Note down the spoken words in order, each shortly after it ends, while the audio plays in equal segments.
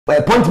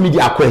point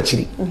media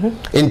kwachiri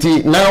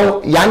enti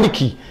now Yaa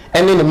Nicky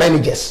ene the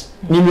managers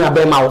ni nua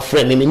be ma wo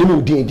frɛ me ni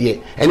mu din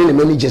de ene the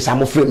managers am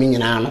frɛ me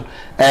nyina no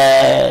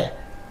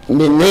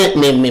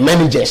me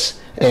managers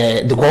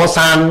the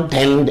Gosan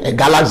then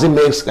Galaxy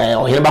Mix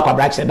Oheba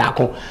Kwabra che da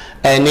ko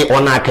ene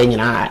ona aka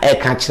nyina e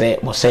ka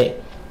kyerɛ mo say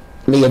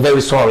me very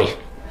sorry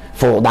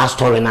for that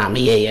story na me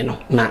ye no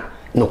na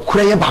no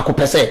kura ye ba ko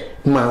pese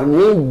ma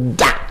ni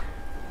da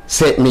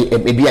say me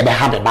be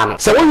have a banner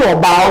say when you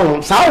ba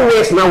sa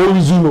ways na wo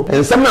use no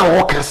ensem na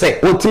wo ka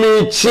say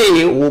otimi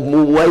chi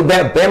wo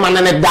be man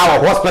na da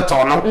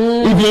hospital no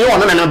if you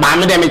want na ba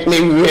me dem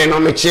me no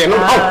me chi no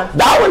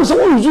that one so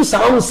wo use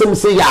sound some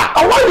say ya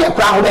I want you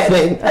crowd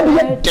there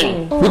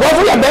because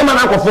we be man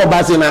na for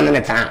ba say na na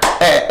ta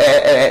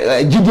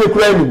gidie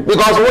kura nu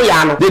because wo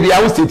ya no dey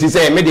I will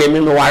say me dey me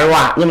ware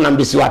wa nyem na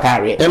mbesi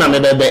wakare na me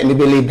be me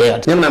believe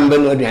bed nyem na me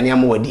no aduane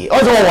am wodi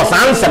also wo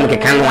san sem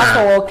keka no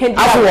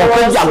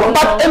afọ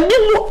but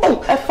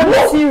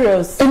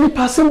serious any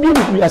person be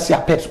we as your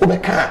pets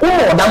obeka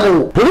o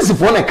damo police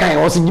for na kan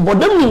o se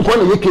gibodam ni nko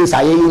na ye case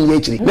aye ye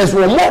chiri let's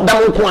we more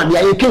damo ko ade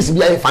aye case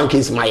bi aye fan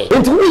case maye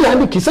enti we Yaa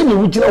Nicky say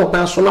you gina o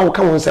na so na wo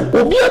ka won sem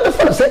obi e be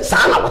for say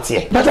sa na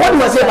wote but what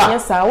do I say ba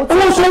yes sir what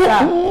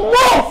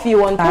if you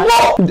want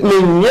that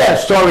me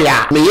yes sorry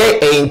me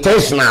ye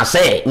intentional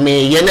say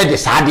me ye na de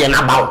sa de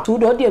na about to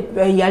do de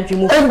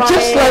yadwumu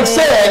just like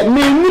say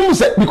me nim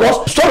say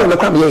because sorry na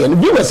kwam ye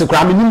viewers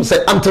kwam me nim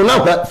say until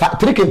now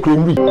Trick and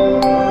cream.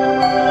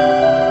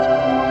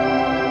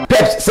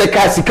 Peps say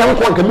kasi kan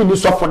ko kan mi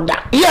so for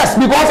that. Yes,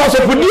 because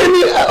also for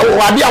any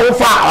wadi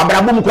awofa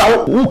abrabum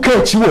kra wo ka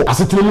chi wo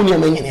asetene mu ne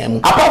manyina mu.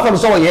 Apart from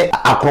so ye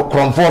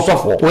akronfo so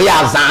for. We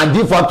are zan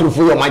different through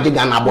for your magic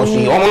and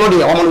abosu. Omo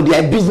no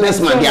dey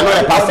businessman, they are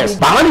not a pastors.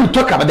 But when you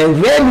talk about the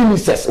real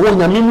ministers, o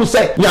nyame mu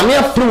say nyame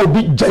afro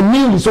obi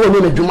genuine so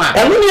no adwuma.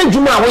 Eno ne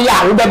adwuma wo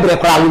ya wo bebre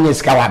kra wo nye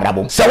sika wa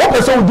abrabum. Say what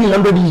person wo di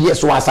 100 years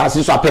so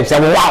asase so Peps say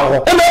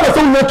wow. E me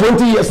person wo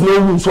 20 years no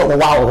wu so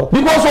wow.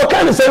 Because what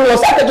kind of say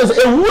was that just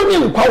a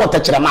woman what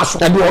touch maso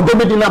na de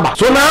odobedi na ba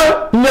so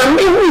now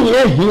nyame hu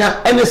ye hia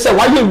ene say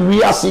why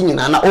we are seeing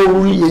na o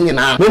ru ye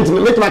nyina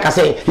metima ka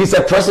say he's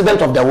a president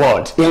of the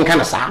world in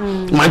kana sa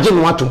imagine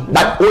what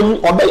that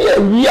obey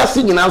we are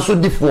seeing na so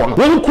difo no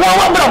when kwa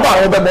wa bra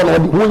ba obebo na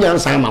odi hu nya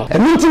nsan ma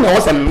enti na wo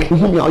say me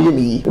hu me oye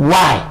me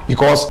why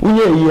because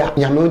unye yi a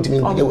nyame ntimi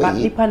ngide we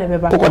yi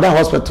kokoda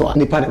hospital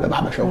nipa na be ba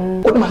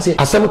hwe o ma say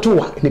asem to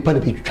wa nipa na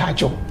be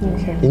twajo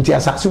enti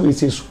asase we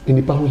say so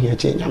nipa hu hia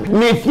che nyame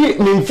me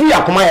fi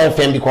Akoma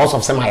FM because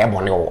of some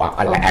bone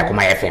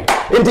Akoma FM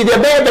enti de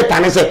be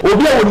tane say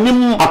obi a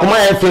wonim Akoma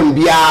FM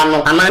bia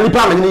no ana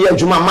nipa ma ne ya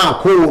adwuma ma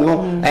ko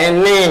no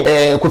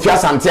ene Kofi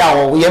Asante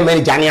a wo ye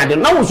manager ne ade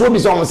na wo so bi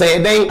so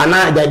say den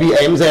ana da bi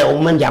em say o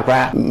manager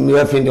kra me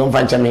FM de on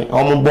fanche me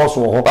o boss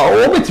wo ho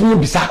o betimi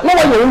bisa na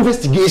wo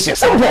investigation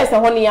say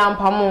ho ne ya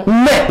mpamo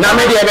me na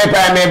me de be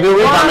pa me bi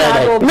we pa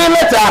me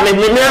later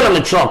me na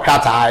me truck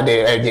kata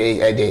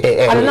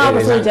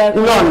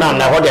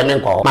no ho de me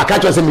nko maka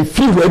cho say me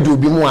free radio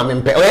bi mu a me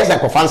mpe o yes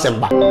ko fansem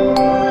ba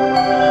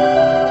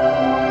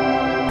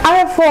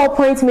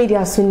 4-point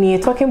media sunni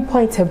talking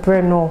point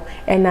Breno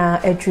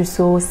and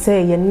so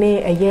say ye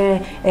ne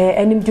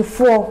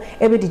enimdifo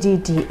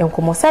ebedidi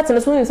enkomo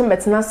certain so nsem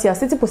betena sia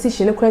city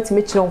position e kwati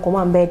me kire enkomo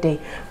ambede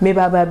me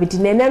baba bedi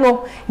ne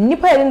no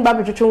nipa ye ne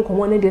baba twetwe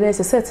enkomo ne de na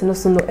certain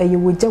so no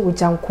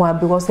wogya nko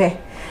because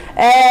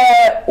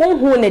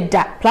unhu ne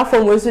da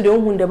platform we so de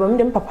unhu de ba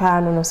me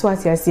papa no so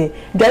ase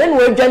dwale ne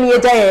wadwane ye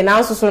gya ye na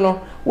nso so no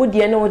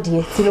wodie na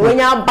wodie ti ne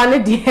wanya aba ne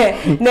de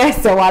na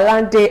se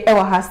walande e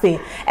wa ha say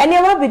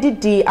ene wa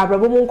bedidi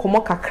abrabom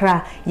nkomo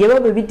kakra ye wa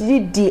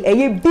bedidi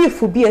eye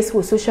beef bi esi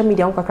wo social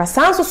media kakra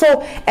sanso so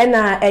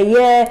na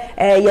eye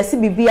yesi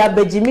bibia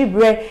bagimi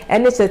bre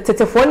ene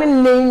tetefo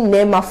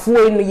ne mafo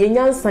no ye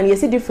nyansan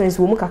yesi difference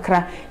wo mu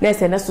kakra na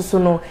se na so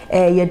no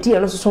ye di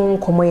no so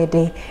nkomo ye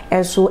de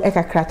enso e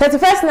kakra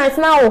 31st night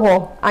na wo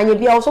ho anye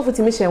bia wo so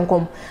futimi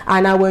hyenkom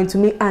ana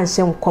wantumi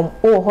anhyenkom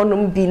wo ho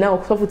no bi na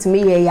wo so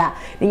futimi ye ya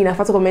ni nyina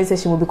comment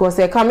section because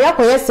come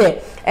here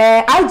say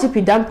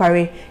IGP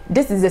Dampare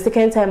this is the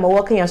second time I'm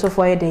working so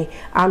for a day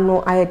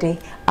ano ayede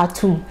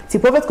atum ti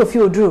prophet Kofi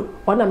Oduro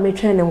ona me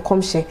twen ne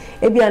nkomhye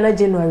e bia na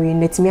January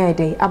netimi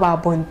ayede aba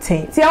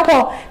bonten ti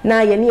akọ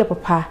na ye ne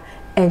papa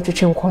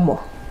entwetwe nkomo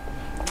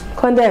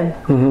condemn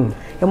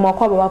e mo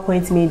kwa baba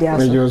point media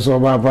so me so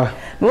baba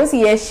mo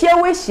si ye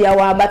share we share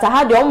wa but I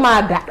had on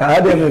maga I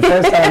had the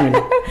first time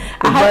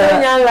I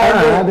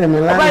had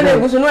the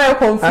gusu no e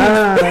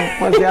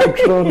confused what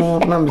you throw no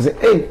na say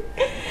hey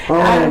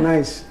oh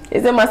nice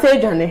is a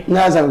message on it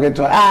na za get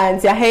to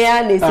and ya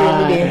hair they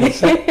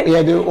say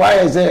yeah the why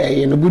is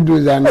it no good do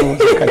that no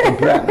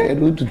katapra e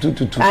do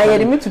tutu ah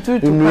yeah me tutu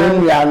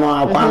no ya no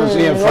akwan so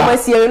ye fa no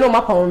see no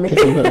mapa me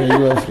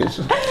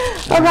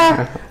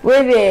baba we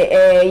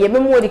ye be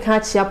mo di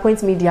kan chia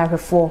point media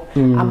before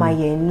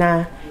amaye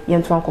na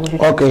yentu ankom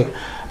okay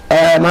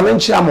na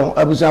menchi amo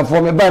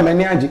abusanfo me ba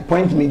mani age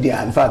point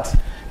media in fact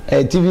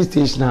TV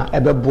station na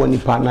ebe bo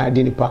nipa na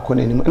de nipa ko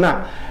nanim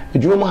na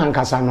adwuma mu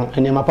hankasa no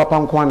ene ma papa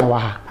nko na wa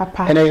ha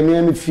ene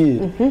ye me fie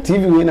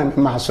TV we na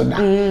ma so da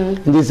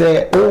ndi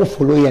say o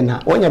follow ye na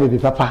onya baby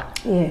papa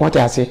what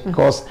I say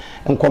because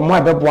nkomo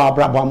abebo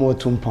abrabo am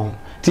otumpon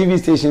TV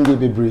station dey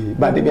bebre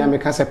but dey be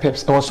ameka say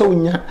peps e so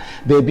nya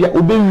baby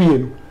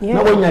obewie no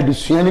na wonya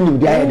desua ne nim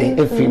dia ye den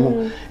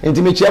efimu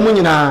enti me chia mu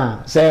nyina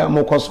say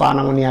mo koso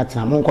ana mo ne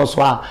atena mo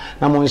koso a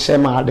na mo nhye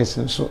ma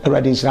adesen so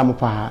awrade nhira mo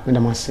pa me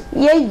dem ase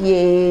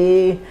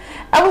ye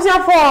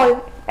abusia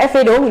for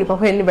efe de ohuri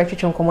papa ni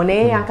betwetwe nkomo na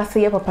ye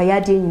ankase ye papa ya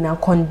de nyina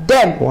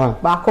condemn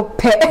ba ko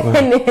pe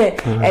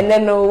and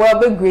then no we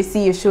be grace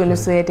you show no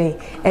so ye de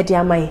e de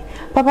amai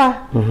papa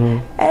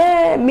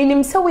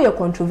minim say we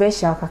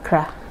controversial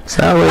kakra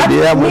so we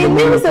dey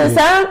minim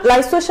say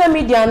like social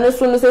media no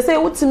so no say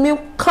utimi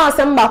kan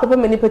say mba ko pe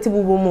mani peti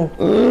bubu mu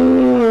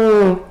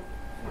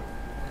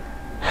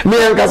me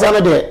ankasa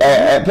no de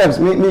perhaps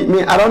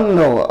me I don't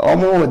know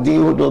omo di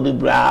do be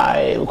bra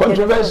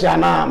controversial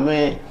na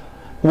me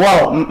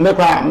wow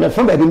me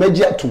from baby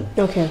meji atu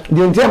okay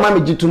the entire ma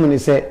meji tu me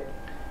say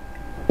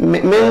me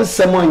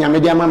nsemo nya me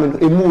dia ma me no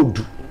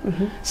emudu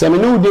se me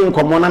no dey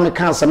nkomo na me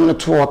kan asem no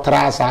to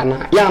otrasa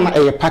na ya na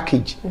e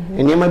package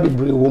ene ma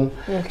bebre wom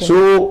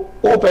so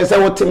o pese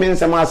wo timi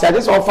nsem ase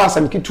ade so ofa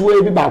asem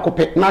kituwa bi ba ko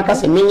pe na ka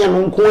se menya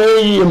no nko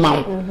eyi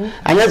ma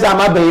anya za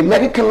ma be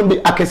me kan bi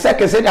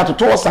akese da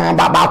to san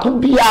ba ko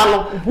bia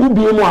no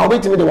ubi mu a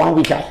obetimi the 1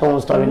 week I hear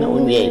story na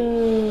onye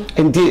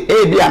enti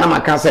e bia na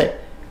maka se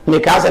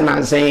because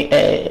and saying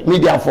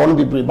media for no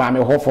be by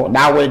me for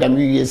that way that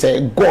we say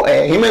God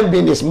human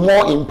being is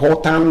more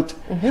important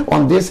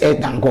on this earth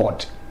than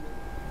God.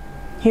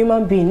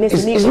 Human being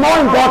is more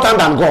important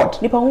than God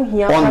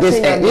on this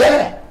earth.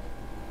 Yeah.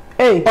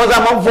 Hey, because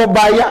I'm for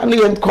by ya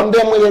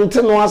condemn we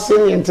into no ase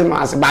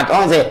but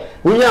on say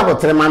we have a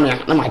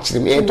tremamia na match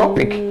a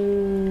topic.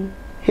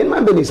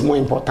 Human being is more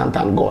important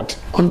than God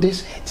on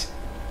this earth.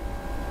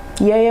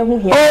 Yeah.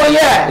 Oh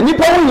yeah,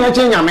 nipa hu nya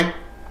chenyame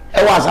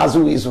e was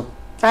azu izo.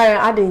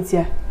 I didn't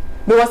see.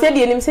 Because said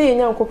the name say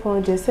you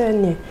coupon just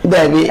say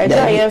baby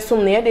I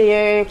assume near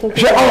the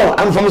oh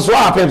I'm from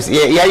Swap Peps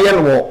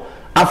yeah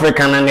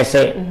African and they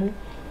say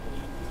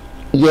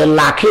you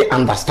lack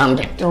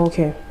understanding.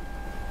 Okay.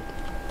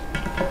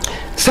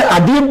 So I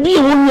did be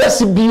one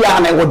yes be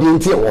and I would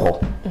interview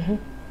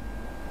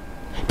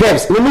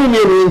Peps we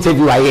no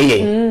interview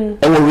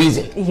a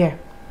reason. Yeah.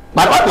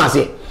 But what must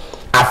say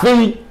I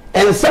feel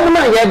and some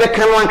man here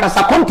can one cast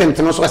content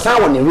no so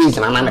sound the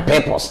reason and the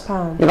purpose.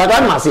 Because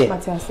what must say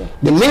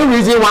the main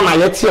reason one I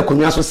let here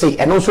could so say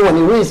and also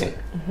one reason.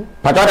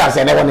 But what I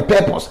said there was the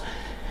purpose.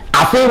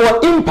 I feel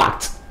what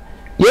impact.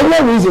 You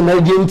know reason I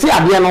didn't see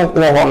a no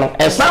or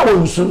a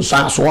sound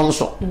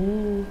so.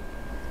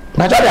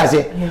 But what I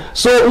say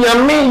so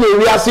you mean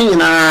we are seeing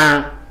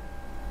a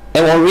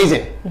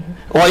reason.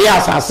 Or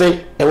yes I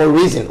say a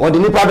reason or the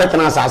new public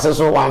as I say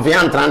so one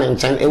fian tran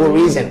and a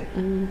reason.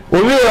 We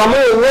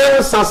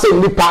are say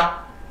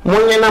nipa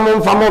monye na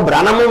momfa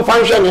mobra na momfa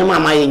hwe ne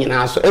mama ye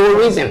nyina so e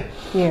reason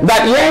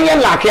that ye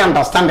lack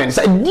understanding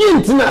say di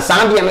ntina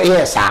san de no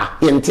yes ah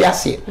ye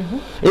ntiase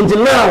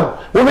until now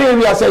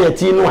we say ye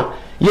ti no a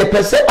ye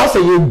pese as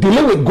ye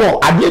dealing with God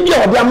ade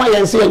bia obi ama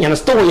ye nse ye nyana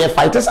still ye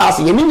fighters as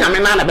ye ni nyame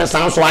na be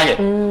san so aye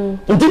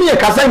until ye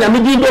kasa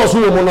nyame di do so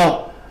mu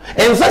no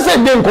ense se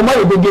de nkoma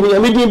ye begini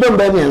nyame di be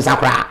mba ni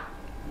nsakra.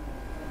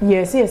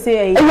 Yes.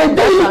 I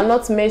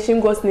cannot mention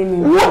God's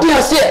name. What do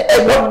you say?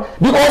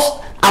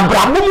 Because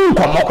Abraham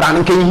komokra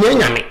nke ihe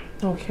nyame.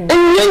 Okay.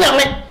 Ihe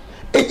nyame.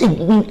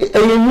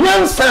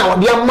 Nyansa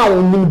odi ama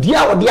wo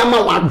nimdia odi ama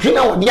wo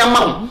adwena odi ama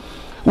wo.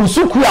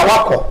 Usuku a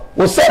wako,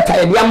 wo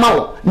seta odi ama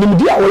wo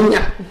nimdia wo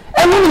nya.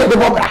 Enu ne de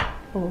bobra.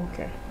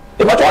 Okay.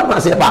 E what man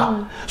say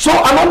ba. So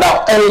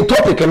another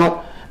topic we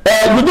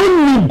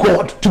don't need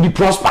God to be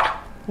prosper.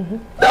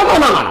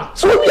 No.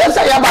 So we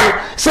say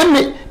about say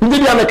me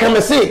ndidi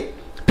am say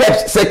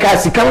Peps say ka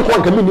sika nko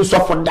anka mi so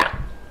for that.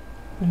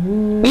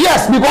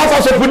 Yes, because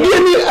also for any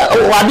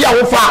wade a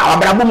wo fa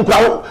abrabom kra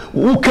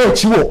wo ka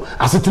chiwo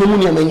asetene mu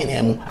ne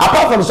manyina mu.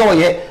 Apart from so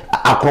ye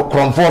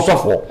akronfo so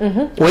for.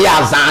 We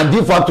are za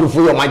default through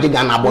for your magic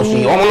and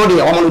abosu. Omo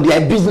no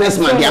dey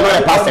businessman, they are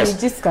not a pastors.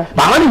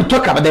 But when you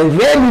talk about the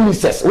real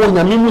ministers, when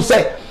nyame mu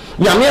say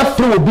nyame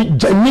afro obi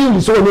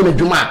genuine so no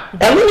adwuma.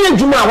 Enu ne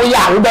adwuma wo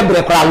ya wo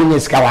bebre kra wo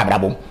nyesika wa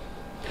abrabom.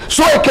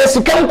 So a case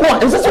can go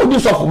and say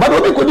this off, but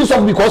we could this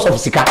off because of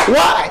Sika.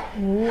 Why?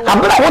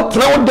 I'm gonna what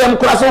throw them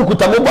cross on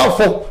with a mobile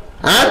phone.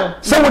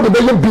 Some of the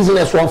big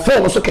business one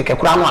phone also take a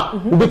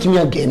crown, we bet me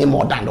again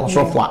more than or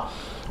so far.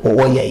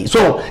 Oh, yeah.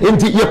 So,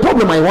 your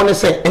problem I want to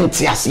say,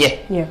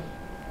 NTS, yeah.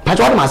 But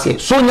what must say?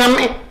 So,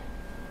 Yame,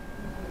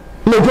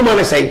 no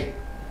woman say,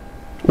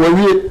 well,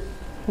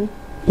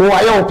 we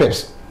are your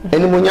peps,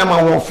 and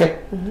Munyama won't fair.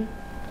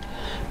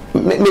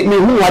 Me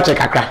who watch a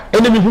crack,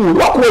 enemy who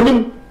walk with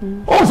him.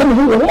 Oh, some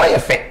who are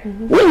effect.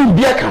 When you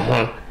be a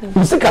can,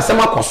 you see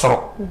Casama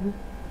Cosro,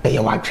 pay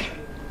your watch.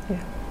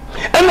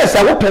 Unless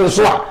I open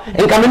so,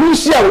 and can you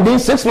see within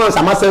 6 months,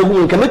 I must say,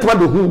 who can make what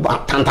the who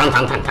tan.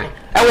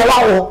 And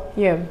wow,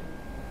 yeah.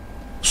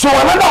 So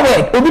another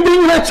way, will be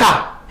being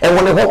richer. e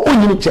won ho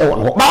onyini che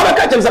won ho ba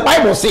ka tell say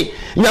Bible say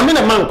nyame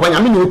na man kwa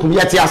nyame na ekum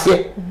yete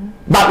ase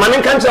but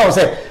man kan tell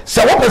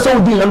say what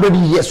person do 100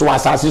 years so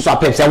asase so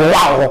apep say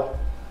wow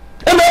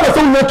e me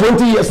person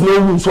 20 years na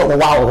ewu so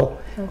wow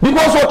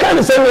because what kind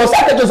of say was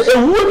just a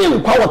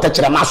woman kwa water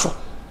kire maso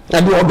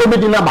na de odo be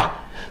di naba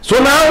so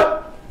now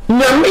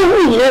nyame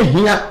hu ye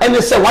hia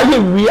ene say why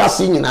wi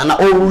ase nyina na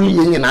o wi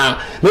ye nyina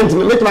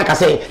metima ka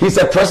say he's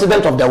a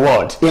president of the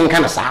world in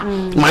kind of sa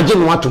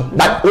imagine what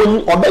but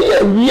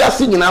obey wi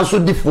ase nyina so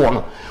difo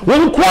no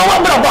won kwa wa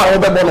bra ba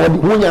obebo no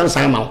hu nya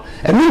nsan ma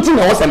e nti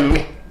na wo se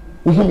me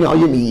hu mi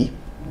aye mi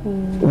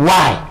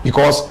why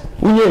because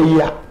unye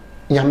yi a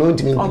nyame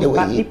ntimi ngide we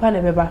yi nipa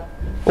na beba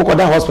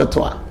okoda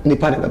hospital a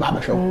nipa na beba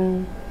ba hwe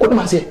o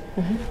ma se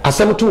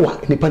asem to wa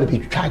nipa na bi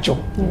twajo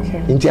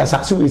nti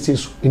asase we se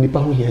so nipa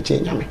ho hia che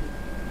nyame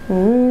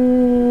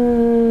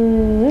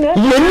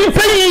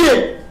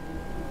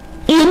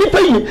ye nipa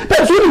yi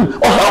person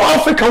o how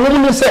Africa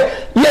woman say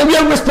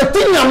ye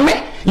respecting nyame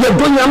ye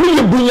do nyame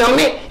ye bu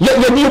nyame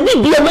ye bi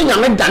bia me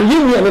nyame dan ye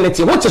wi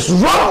amenity what is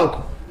wrong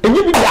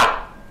enyi bi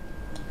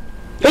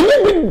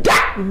da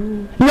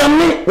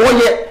nyame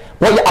woye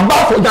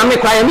abafo nyame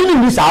kwa ye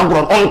ni sa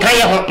agro on kan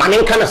ye ho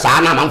mane kan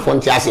sa na manfo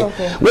ntiase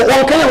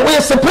on kan ye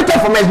we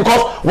separated from us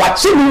because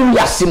what you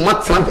yasi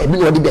matran be bi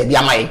odi be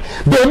amaye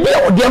be bi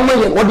odi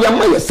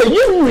amaye say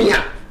you nua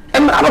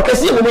emra no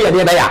kase ye mo ye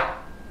de da ya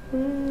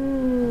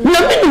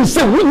nyame ni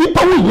se wo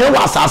nipa wo ye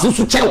wa asase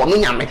su chen wo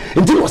nyame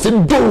enti wo se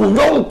do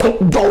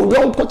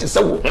yonko te se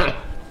wo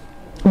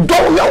do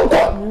yonko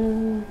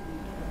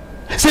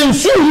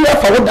since you here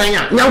for dan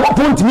ya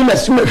nyankopon ntimi na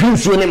sim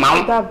ahwinsuo ne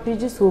mawo da bi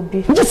just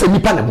obi just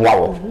nipa na boa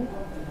wo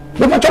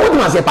we pa tawo dum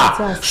ase pa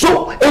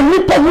so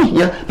nipa wo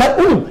here but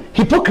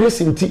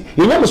hypocrisy nti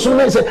yenya so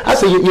na say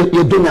ase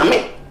ye do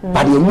nyame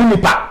but ye mu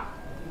nipa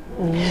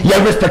ye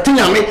respecting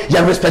nyame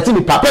ye respecting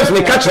nipa person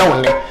me catch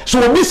won ne so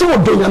obi se wo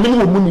do nyame ne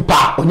wo mu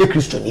nipa onye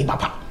Kristo ni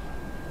papa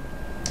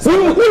we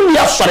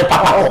ya sore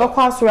papa o ba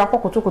kwa sura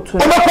kokotokoto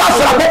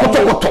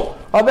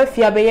no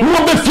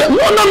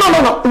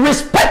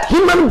respect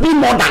human being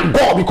more than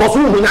God because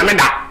we will not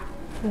that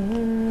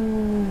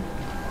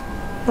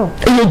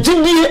you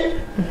jigi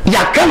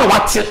ya kana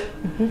wate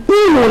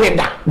we will not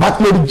that but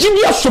we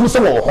jigi asum se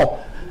wo ho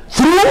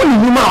through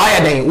ni ma why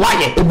then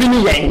why obi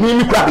ni yen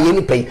ni kura be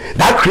ni pay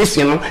that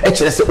Christian no e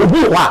kire se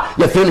obi wa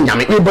ya fe ni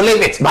nyame we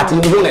believe it but we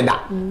will not that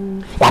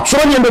what so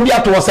ni be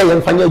ato say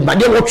yen fanya but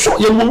dey what so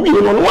yen mo wi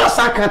no wa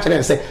sa ka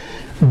kire se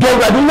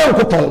dogadu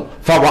nyankopon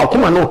fa wa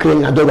kuma no kire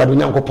nya dogadu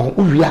nyankopon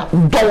uwia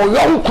do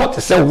yonko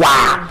te se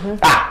wa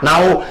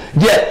now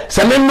there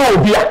se me no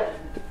bia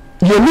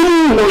ye ni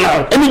no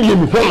na eni die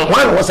mi hono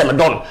wan wo se me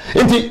don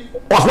enti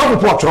was not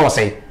report tro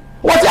say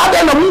what ya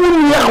dey na mu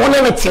ni a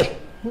wona mete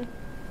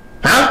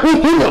wo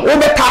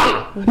beta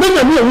na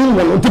nya mi ewu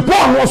wo enti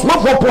Paul was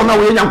not for na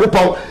wo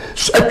nyankopon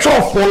e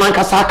twofo na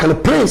nkasa kan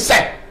prince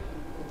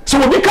so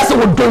wo bi ka se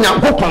wo do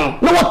nyankopon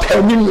na wo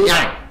tell me ni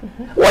a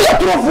wo ya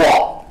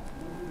trofo.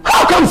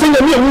 How come say me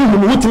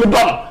woman with me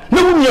dom?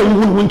 No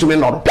woman want to me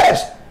not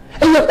best.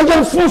 And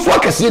you full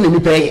focus in me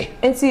pay.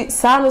 And see,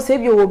 Sano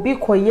said you will be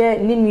quiet,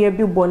 Ninia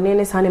be born in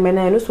his honeyman,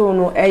 and so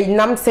no, a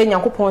nam say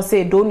Yankopon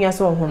say, don't ya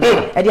so home.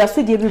 And you are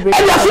so dear,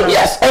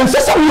 yes, and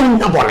say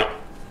something about it.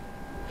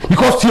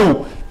 Because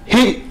you,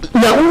 he,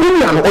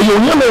 or you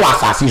never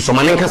was as so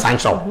man can sign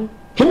so.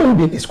 Human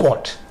being is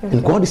God,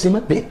 and God is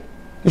human being.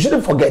 You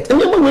shouldn't forget.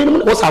 And you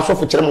was also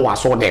for children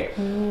was so dead.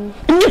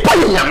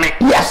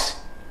 Yes.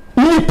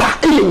 Nipa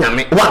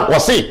nyame one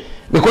was say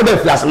because the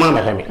flas man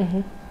na hemi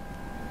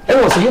e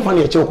was say fa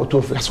na eche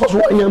okoto flas so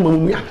anya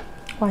mamu ya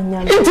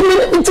wanya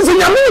enti se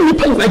nyame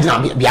nipa na gina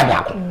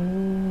bia ko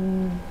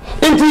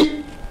enti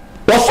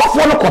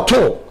wasofo no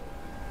koto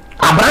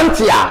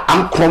abranti a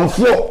am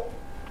kromfo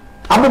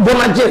abobo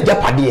na je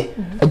japade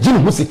agini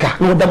musika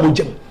na oda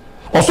mojam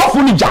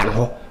wasofo ni jan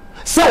ho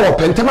se wo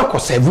pentema ko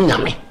serve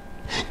nyame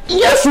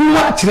yesu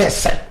ma kire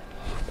se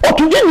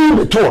otuje ni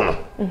beto no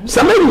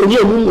samari ni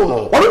emu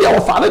no ono dia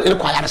wo fa na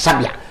kwa ya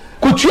sabia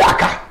kutu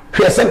aka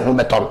hwese ne ho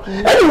beto no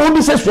ene wo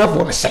bi se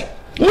suafo ne se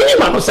muni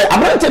ma no se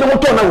abrante ne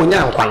moto na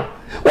wonya nkwan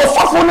wo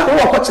fafo na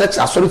wo ko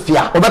kire asori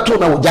fia obeto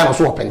na wo ja no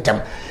so wo pentem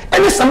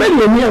ene samari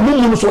ni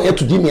emu no so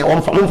etudi ne wo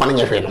mfa na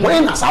nyehwe no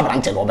wo na sa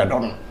abrante no obedo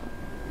no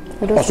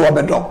wo so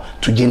obedo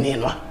tuji ne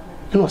no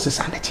ene wo se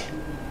sanete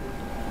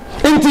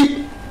enti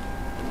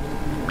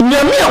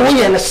nyame a wo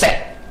ye ne se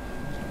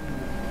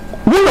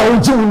wona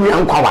unji wunu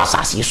ankwa wa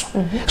asase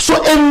so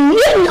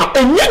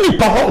enye ni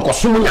pa ho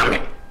nkoso nyame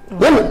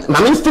wona ma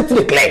me state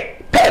declare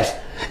pet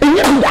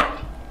enye nda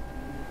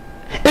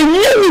enye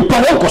ni pa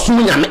ho nkoso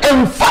nyame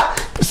emfa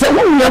se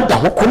wonu da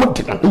ho kom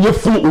de no ye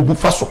funu obu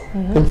fa so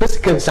emfa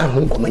sika nsa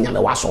ho kom nyame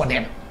wa so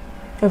dem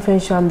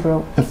efensham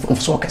bro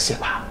so kase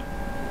ba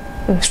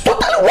it's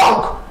totally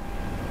wrong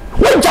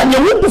when janye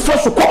wo bu fa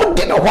so kom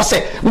de no ho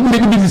se me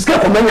bi diska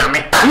kom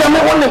nyame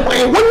wona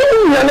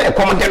na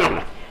kom de no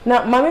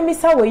na mama mi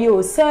sa we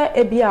o se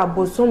ebi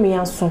abosomi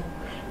aso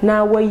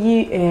na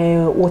wayi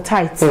wo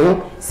tight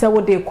se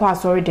wo de kwa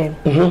asori dem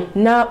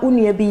na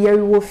unua bi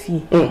yari wo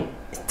fi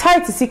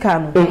tight sika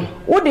no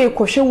wo de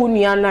kohwe wo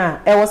nua na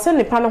e wo se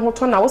nipa no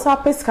hoto na wo sa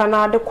pesika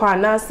na de kwa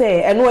na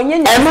se eno onye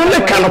eno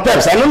ne kan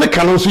peps eno ne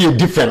kan so you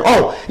different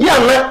oh ya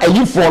na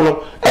ayifo no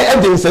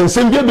e de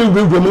nsensem bia be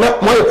na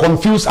mo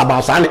confused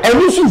about san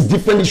eno so is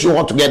different issue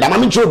altogether ma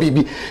me cho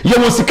bibi ye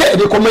wo sika e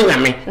de ko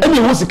manyame e de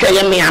wo sika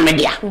ye me ame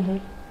dia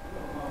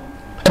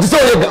ati so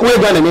we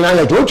ga na me na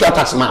you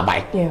tax ma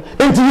buy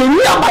enti you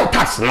need buy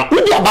tax no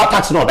we dey about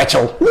tax no be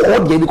chew wo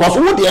dey because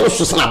wo dey no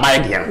so na buy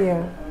dia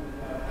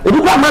ebi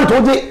kwa man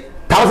to dey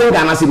 1000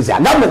 Ghana cedis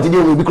a government dey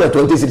will be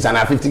 20 cedis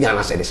and 50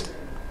 Ghana cedis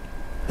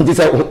enti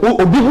say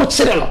obi ho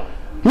chire no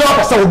na o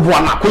pesa wo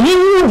bua na ko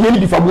yin ni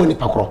bi fa bo ni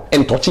pakro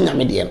ento chi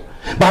nyame de no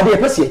ba de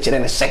pesa e chire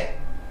ne se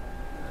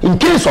in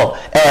case of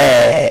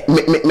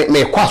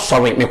me kwa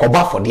sorry me ko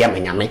ba for de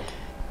nyame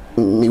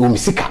me wo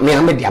misika me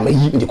ame de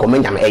amayi ndi ko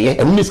nyame eye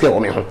emu misika wo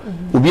me ho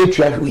obi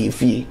atua hwe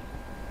efie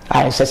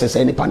ai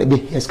sese ni pa ne be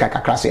eska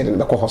kakra se de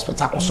be ko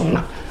hospital ko so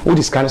na wo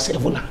discan se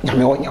na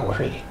nyame wo nya wo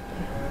hwe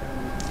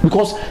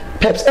because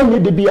peps any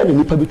de bia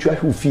ni pa betua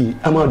hwe efie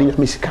ama de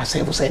nyame sika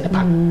se wo se ne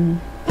pa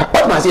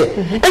what ma say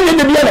any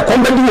de bia na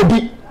condemn de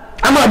obi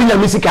ama de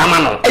nyame sika ama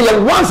no eye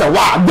once a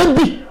while de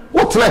bi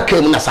wo tena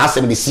kam na sa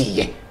se be si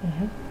ye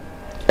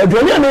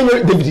aduane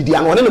ame David di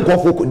ano ne ko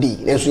foko di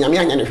enso nyame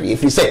anya ne hwe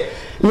efie se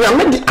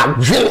nyame di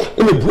adwene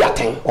e bu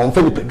aten on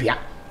fa ni padua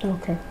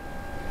okay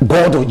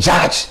God will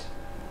judge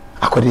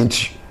according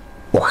to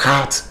your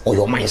heart or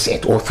your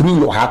mindset or through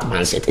your heart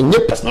mindset and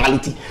your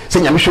personality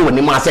say nyame hwe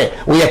woni ma say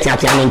wo ye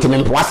tiatia na ntime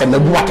mpo ase na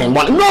bu aten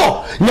bon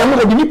no nyame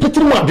wo ni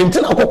petri mu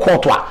adwente na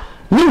akokɔ to a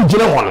ni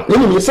ngine ho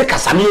no ni se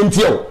kasa ne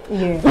ntie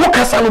wo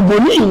kasa no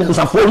boni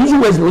nsafo use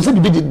words no say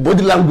be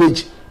body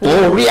language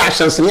or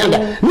reactions ni anda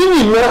ni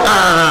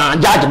no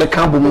judge be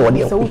kan bo mu wo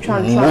de so which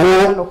one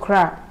no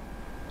cry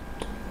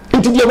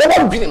into the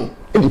one bin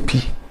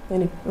NP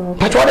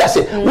but what I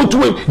say what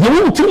way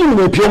you will tell me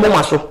no pure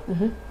mama so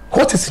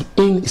what is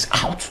in is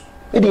out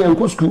e dey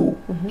go school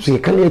so you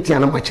can let you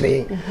na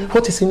machire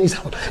what is in is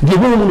out the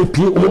woman no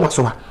pure mama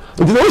so ha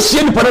nti no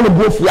hie ni pa na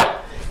buofu a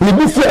ni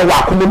bufu e wa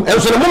akomom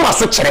enso no mama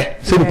so kire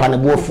se ni pa na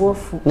buofu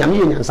nyame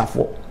ye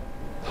nyansafo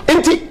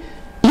nti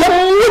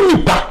ye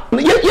nipa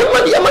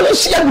ye ma na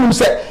hia dum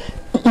se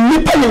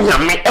nipa ye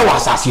nyame e wa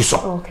asase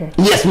so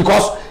yes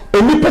because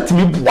nipa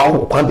timi bua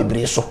wo kwan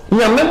bebre so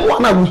nyame mo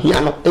na wo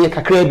hia no e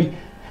kakra bi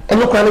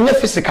eno kwa na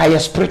physical ye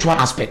spiritual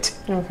aspect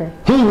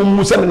okay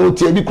mu se me no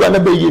tie bi kwa na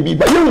be ye bi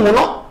ba ye hu no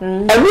eno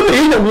na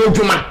ye nyame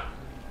adwuma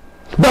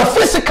but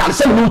physical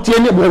se me no tie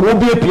ne bo wo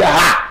bi apia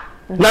ha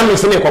na me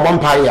se ne ko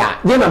bompa ya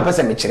je na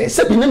mpese me kire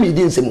se bi na me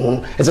di nsem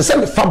hu ese se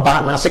me fa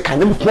ba na se kan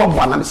na me ko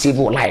abo na me save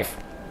life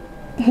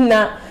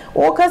na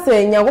wo ka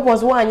se nyankopon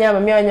so anya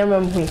me anya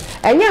mamhu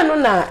enya no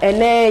na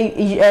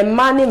ene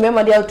ma ne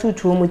mema de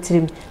atutu mu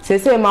tirim se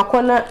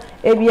makona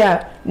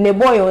ebia ne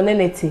boy one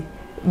neti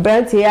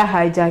Brent ya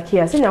hijack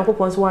ya se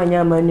nyankopon so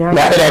anya manu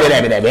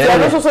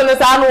so ne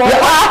sa no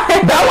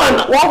that one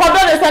wo ko do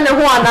ne se ne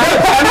ho ana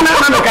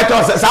na ka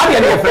to se sa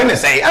de friend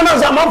say ana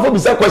so am for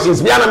bisa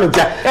questions bia na me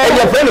tia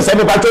e friend say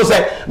me pa to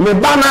say me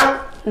bana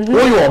wo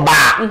yo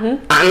ba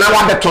ana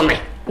wa de to me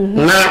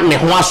na me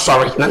ho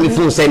asori na me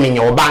fun say me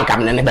nyo bank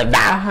am ne be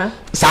da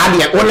sa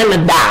de wo ne me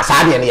da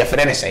sa de ne ye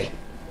friend say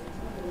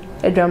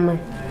edwama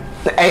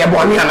e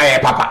boni na e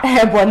papa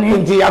e boni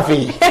nti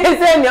afi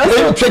say me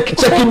o check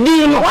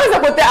di no once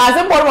akote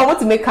ase boni mo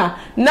to make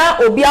na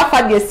obi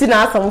afa de si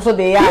na asam so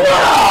de ya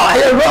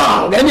e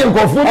wrong any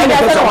nkofu mo na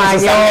so wa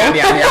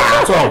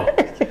ya so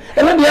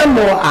e na de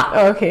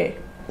mo okay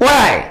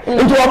why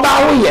into oba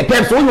wo ye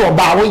peps wo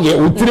oba wo ye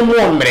utiri mo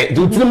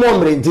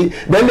omre nti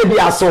then maybe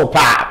aso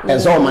pa e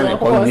so man e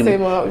ko bi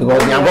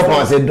because nyango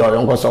pon say do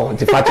yonko so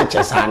ti fa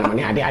cheche sa no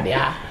ne ade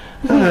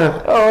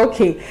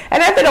okay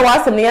and I think the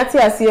was some yati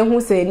ase hu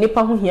say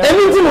nipa hu hia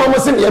anything mo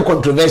say me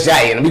controversial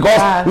here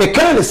because me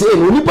can say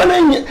no nipa na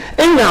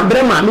enya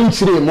bre ma me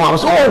nchire mo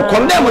so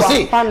condemn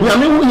say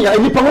nyame hu hia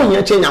nipa hu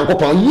hia che nyango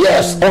pon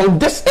yes on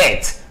this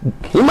earth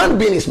human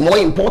being is more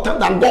important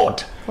than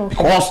God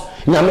because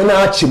nyame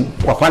na achim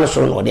wafa ne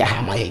so no de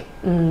ha maye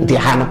de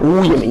ha no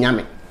wo ye me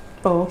nyame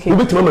okay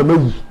obetuma ma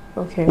mawu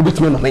okay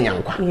obetuma ma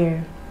nyankwa yeah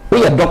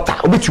we are doctor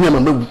obetuma ma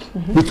mawu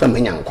obetuma ma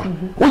nyankwa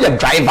we are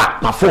driver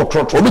ma for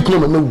trotro obetuma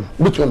ma mawu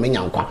obetuma ma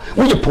nyankwa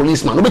we are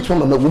policeman obetuma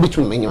ma mawu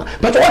obetuma ma nyankwa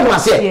but what do I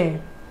say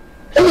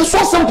yeah it's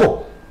so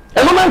simple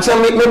e no man tell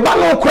me ba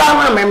no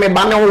kra na me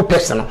ba na wo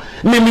person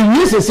me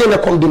use say na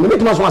condemn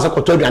obetuma so asa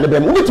koto aduane be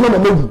obetuma ma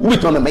mawu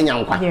obetuma ma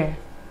nyankwa yeah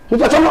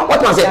what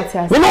I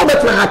say we know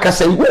better how can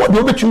say what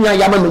do between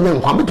ya ma menya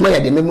nkwa betuma ya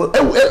de me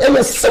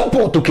e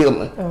simple to kill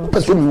me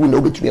person we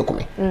know between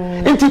come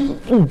enti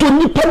do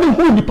nipa ne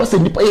hu nipa say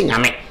nipa ye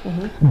nyame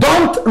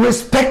don't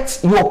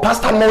respect your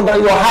pastor more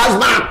than your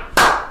husband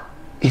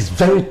is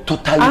very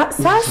totally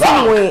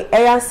same way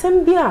e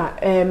asem bia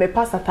me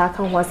pastor ta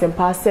kan ho asem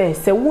pa say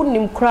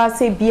wonim kra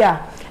say bia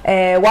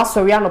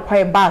wasori anopa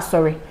e ba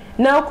sorry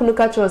na kunu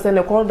ka cho say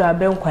ne call da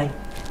ben kwan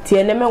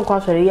tie ne men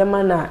kwasore ye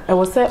mana e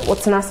wo se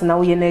wotena se na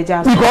wo ye na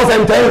eja because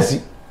intense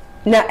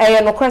na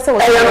no kra se wo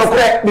no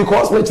kra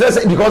because we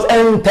say because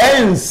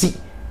intense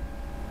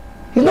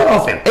It's not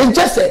often. It's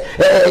just a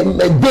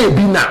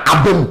baby na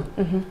abem.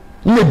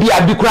 Maybe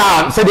a big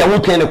crowd said they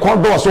won't play in the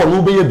corridor so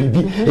no be a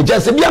baby. It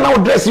just be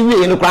an dress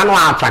we in the crown or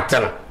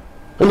attractor.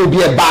 Only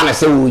be a banner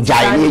say we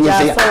giant.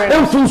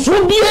 And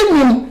so be a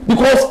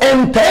because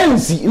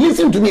intense.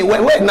 Listen to me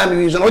when none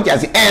reason or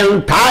just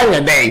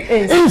entire day.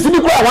 It's the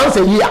crowd once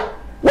a year.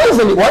 Once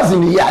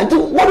in a year.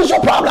 What is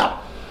your problem?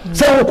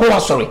 Say we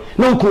sorry.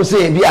 No ko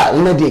say bia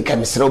na dey ka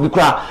mesre obi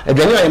kra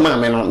aduane o ma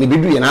me no me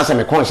bedu ye na say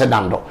me kon hye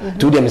dando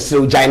to dem mesre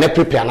ojai na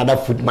prepare another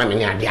food man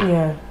ni ade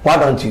a. Why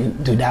don't you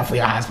do that for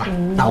your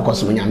husband? Now ko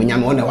so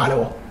nyame o na wale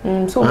wo.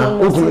 So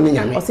o ko ni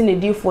nyame. O se ne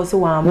di for se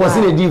wa am. O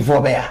se ne di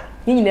for be ya.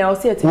 Ni nyina o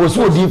se ete. O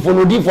so di for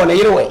no na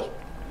yere we.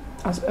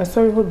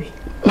 Sorry hobby.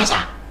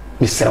 Masa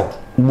mesre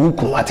bu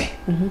ku wate.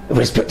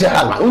 Respect your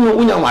husband.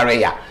 Unya ware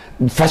ya.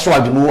 First of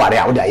all, you worry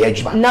out there,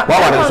 Yajma. Now,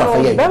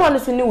 I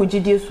want to know what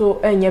you do so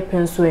and your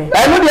pencil.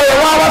 I know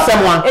there was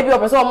someone. If you are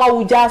person, my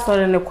would just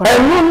on the corner.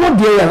 I know,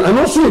 dear, and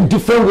also a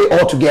different way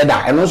altogether.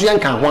 And also, you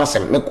can want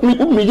some.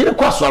 Me get a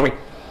cross, sorry.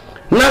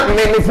 Not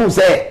many fools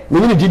say,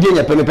 we need to do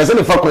your penny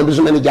person for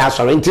condition many jazz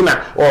or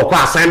intima or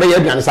class, and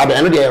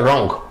I know they are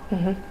wrong.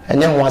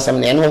 And then once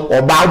I'm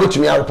or bow to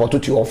me, I report to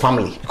your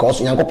family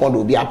because young couple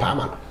will be a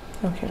parma.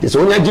 It's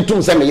only a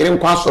jitum send me in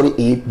class or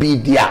a be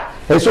dear.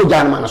 And so,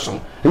 Jan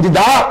Manason. And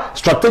the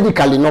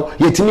strategically, no,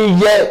 yet me,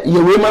 ye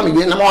women,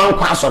 you know, one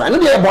class or I know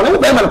they are born,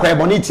 every cry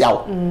bonity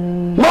out.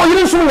 No, you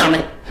don't soon,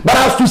 but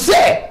as to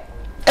say,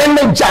 and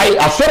the jay,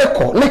 a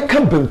circle, let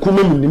come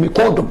Benkuman, me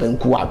called to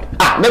Benkuab.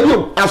 Ah, maybe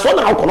I saw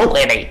now, Kono.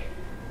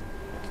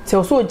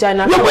 So,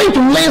 Jana, you're going to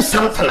learn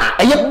something,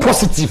 a yet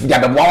positive,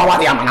 that the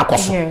Wawa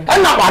Yamanakos, and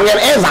now I am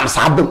exams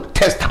have been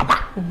test.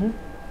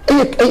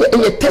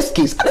 A test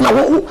case, and I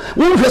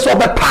won't just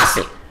over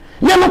passing.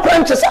 Never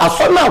crunches are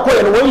so now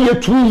calling 1 year,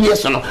 2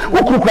 years, and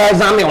what could cry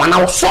Zami when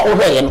I was so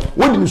away,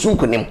 what did you soon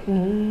con him?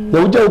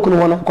 The joke on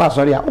one of course,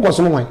 sorry, I was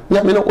someone,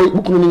 Yamino,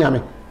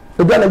 Bukunami,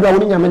 the brother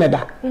going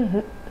Yaminada.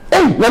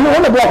 Hey, never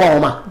want to block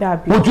Homa.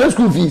 Would your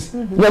school fees?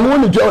 Never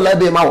want to Joe let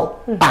them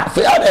out. Ah,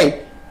 fair,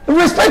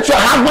 respect your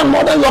husband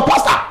more than your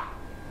pastor.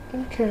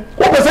 Okay.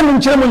 What was in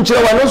German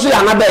chair? I don't see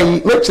another,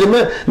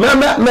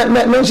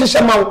 mention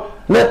Shaman.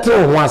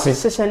 Metro once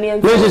is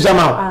anyway,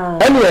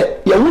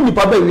 you won't be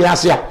probably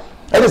Yasia.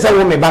 And it's a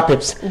woman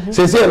baptists.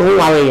 Says,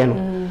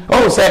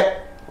 oh, say,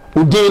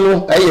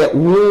 Udino,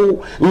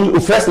 who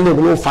first name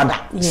no father,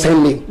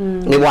 same name,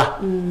 never.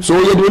 So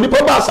you do the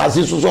purpose as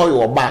this was all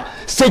your bar.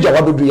 Stage of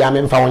what do you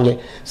am found ye?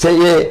 Say,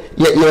 ye,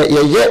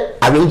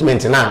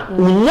 arrangement now.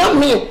 Not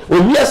me,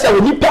 when we are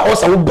saying we put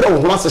us a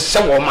brown once a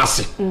show or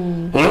massy.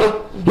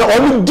 No,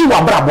 only do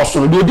a brabos,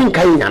 you didn't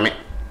carry yame.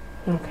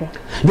 Okay.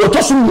 You're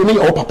tossing me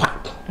or papa.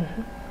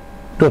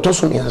 Don't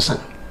so me son.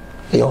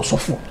 He also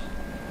for.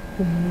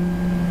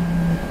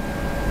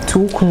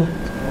 Tuku.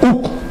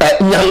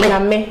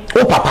 Nyame.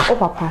 Oh papa.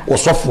 Oh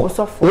sofo.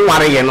 Oh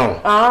worry you know.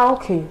 Ah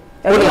okay.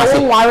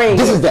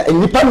 This is the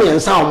nipa me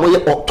nsan mo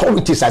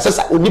authorities as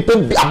say nipa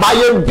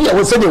abaye bi e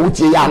wo say dey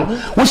wutie ya no.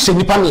 Wo hye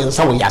nipa me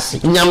nsan wo yase.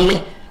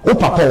 Nyame. Oh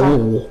papa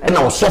wo. E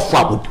na wo sofo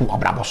abodu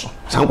abrabo so.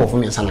 San ko fu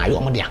me nsan ayo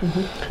mo dia.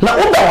 Na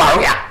wo be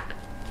worry a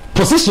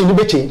position ni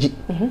be change.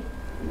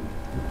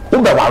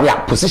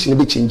 Position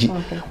be changing.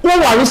 Who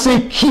worry say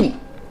him?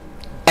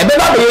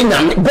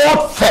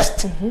 God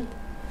first.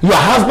 Your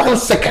husband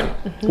second.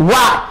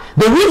 Why?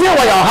 The reason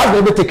why your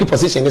husband will take a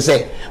position is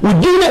say, we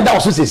give you that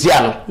also says,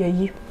 yeah,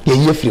 free.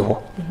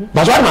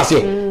 But what I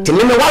say, to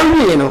me,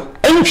 one you know,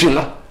 entry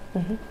no.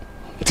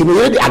 To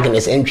me, the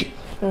Agnes entry.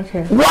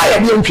 Okay. Why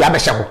are you entry?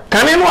 Can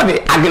I know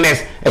the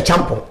Agnes a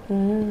champion?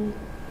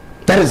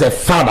 That is a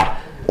father.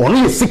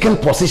 Only a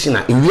second position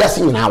in we are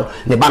seeing now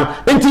the ban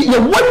until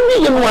you 1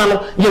 million one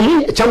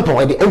you champion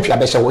at the entry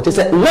abesha what is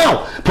it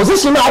now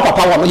position now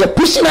papa you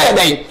pushing ahead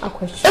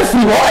if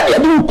you are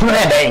do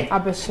credit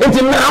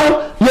until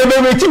now you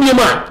be waiting you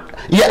man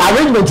your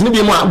arrangement to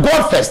be man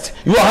God first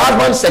your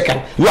husband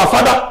second your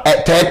father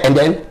third and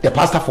then the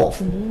pastor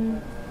fourth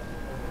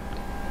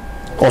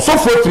also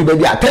fourth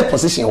baby at third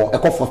position or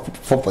fourth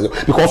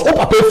because all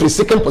papa free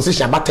second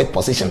position about third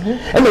position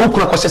and who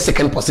could question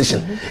second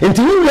position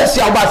until you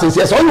see about says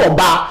yes all your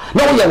bar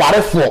now you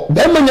are for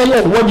then when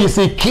you what you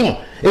say king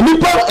and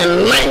people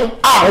and line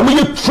when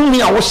you through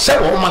me I was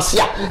share on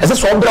masia as a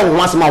so bra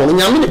once ma won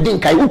nyame ne din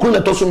kai who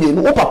could to so me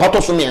who papa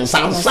to so me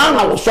san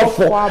I was so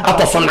for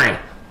at so nine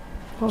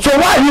so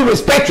why you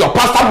respect your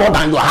pastor more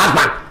than your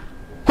husband?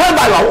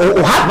 Whereby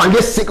your husband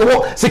gets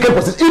second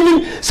position,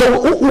 even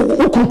so,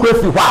 who could go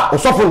free while or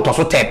suffering to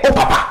so third, oh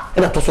papa,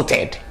 and to so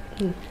third.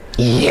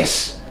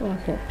 Yes.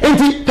 Okay. And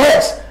the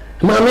first,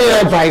 Mammy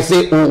advice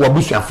say, oh, what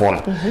bush your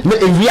phone.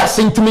 If we are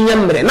saying to me,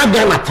 not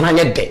going to try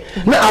it day.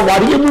 Now, I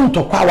want you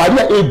to call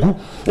egu,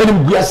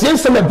 and we are saying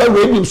some about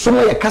radio,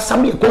 somewhere a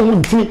casami, a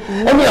community,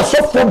 and we are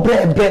so for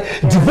bread,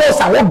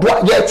 divorce, I won't do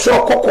yet,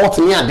 so court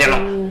near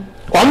dinner.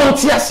 Omo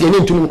ti ase ne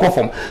ntumi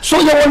conform so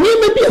you will need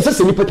maybe as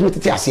any opportunity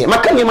ti ase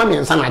maka me ma me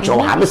nsa na cho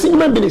ha me say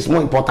human being is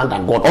more important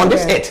than God on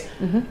this earth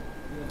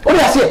what do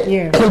I say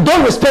you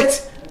don't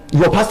respect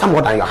your pastor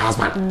more than your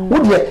husband.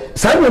 Would you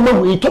say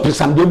we talk to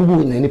some baby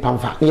in any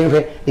pamphlet?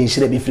 In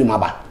should be free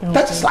maba.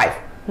 That is life.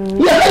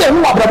 Yeah, I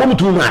don't know about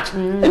too much.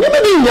 And you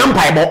may be young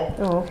pipe.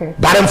 Okay.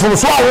 But I'm from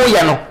so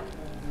you know.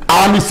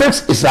 Our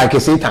mistakes is like a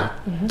Satan.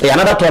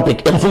 Another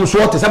topic. And from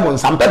so to someone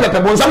some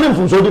pepper, something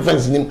from so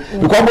defense in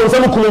him. Because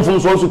some come from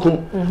so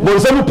come,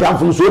 some pram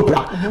from so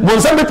pra,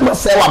 some bit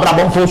must say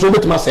brabo from so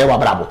bit must say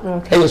brabo.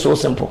 Okay, it's so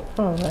simple.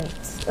 All right.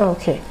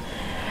 Okay.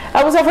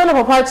 I was a friend of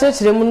a part church,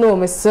 the moon,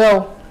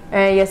 myself.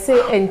 You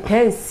say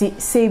intense,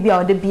 say be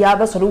out the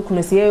Biaba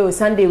Soruku, say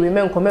Sunday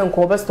women come and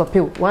cover stop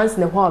you once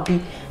in a while.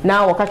 Be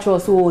now or catch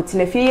us so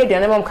in a fear, the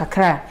animal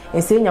kakra,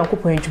 and say young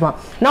couple.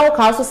 Now,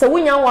 Castle say,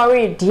 we young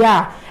worry,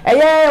 dear. A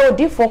year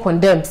or for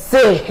condemn,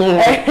 say,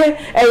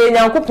 a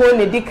young couple in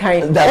the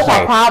decay, that's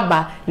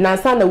Papa,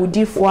 Nansana would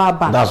do for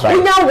Abba. That's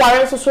right. Now,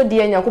 warrants so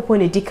dear young couple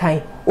in the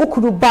decay.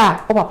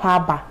 Ukuruba or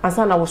Papa, and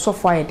son I was so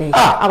far a day.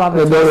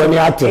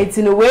 It's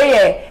in a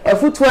way a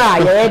footwear,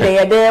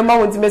 you're there,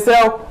 moment to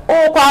myself.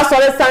 Oh, pass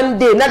on a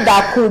Sunday, not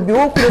that could be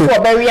open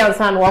for Berry and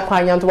Son walk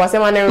on to us.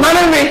 Now, I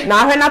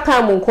had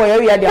time on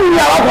call you. I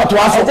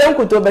don't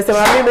go to Bessie,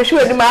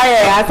 sure the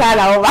Maya outside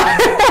over.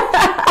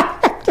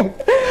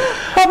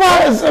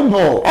 Papa,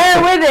 simple.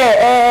 And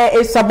whether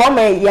it's a bomb,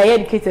 you're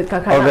educated.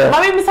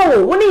 Mammy, Miss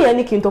Howell, when you are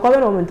to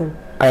comment on them.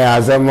 I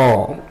ask them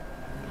more.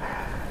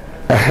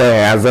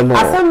 As a more.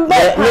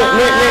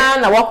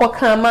 I walk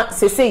come,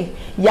 say,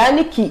 Yaa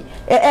Nicky,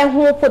 and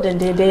who put in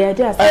the day.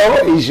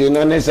 Oh, issue,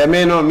 no, I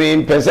may not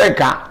mean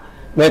Peseka,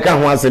 make a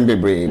once and be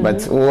brave,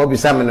 but will be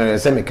some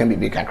semi can be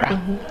big a crap.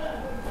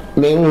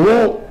 Mean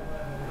who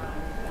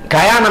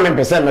Kayana and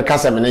Pesem, a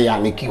cousin, and Yaa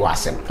Nicky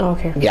was him.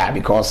 Okay. Yeah,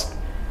 because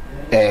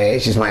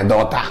she's my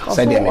daughter.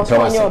 Said me, I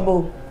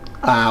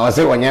was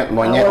say when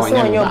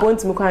you're going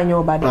to cry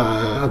your body.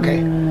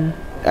 Okay.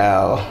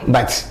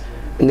 But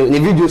the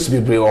videos be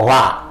brave or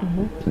what?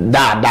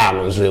 That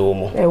was a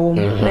woman. A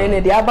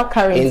woman. The other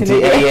current in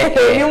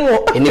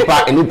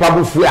the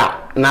public fear.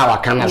 Now I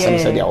can't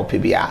say the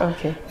OPBR.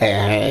 Okay.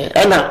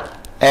 And now,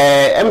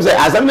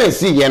 as I may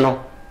see, you know,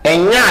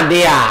 and yeah,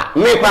 they are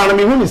make part of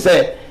me who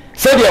say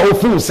the whole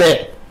fool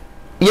say,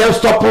 you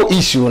stop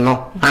issue,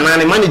 no, and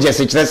I manager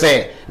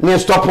say, me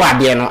stop what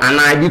there, no, and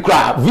I be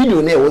crap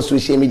video never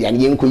social media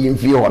and you couldn't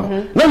feel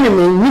on. No,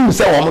 you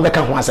say, I'm going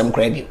to want some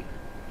credit.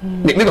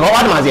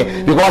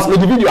 Because the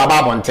video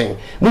about one thing,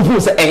 we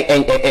say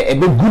a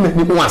good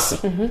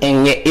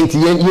and yet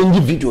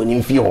video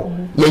in feel.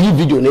 Yeah,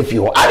 video in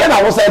feel. I then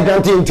I was a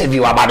grant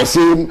interview about the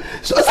same.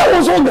 So I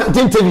was on grant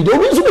interview.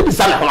 We should be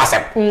son of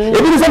myself.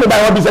 It is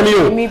about what is a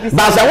new.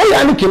 But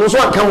I want to kill so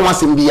I can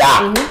once in the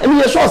and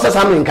we saw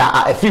something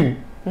a few.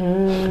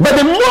 But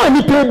the more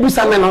you pay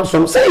Bussaman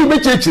also, say you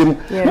church him,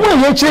 more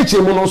you church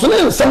him,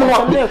 so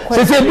someone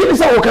says, this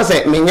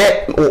is me,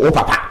 oh,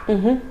 papa.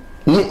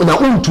 Now,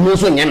 to me,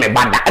 so you may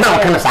bad, and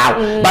I can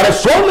say, but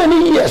so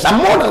many years,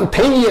 more than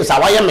 10 years,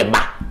 I am a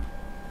bad.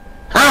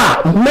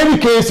 Many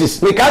cases,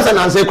 because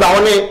I say,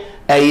 Crowley,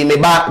 may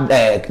bad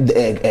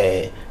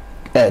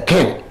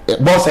Ken,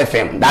 Boss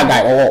FM, that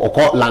guy, or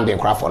called London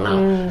Crawford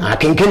now,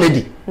 Ken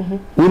Kennedy,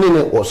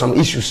 women or some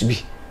issues to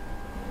be.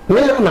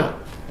 Mena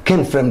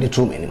came from the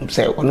two men,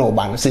 say, or no,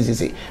 ban,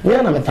 say,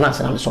 Mena, I'm a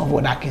finance, I'm so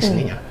what that case.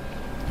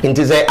 It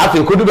is a, I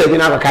feel could be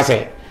another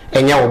cassette,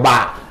 and your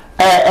bar.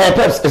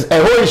 Perhaps a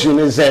whole issue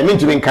is meant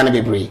to be can be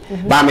brave.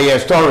 But me a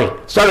story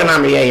now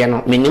me you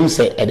know me name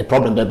say the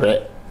problem be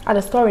brave. At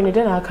the story in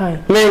the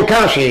kind. Me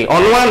can she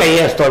on one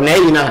year story na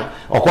you know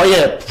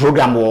okoye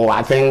program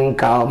I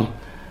think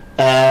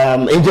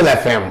Angel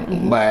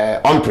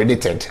FM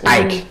unpredicted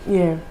Ike.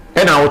 Yeah.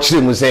 And I watch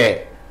them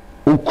say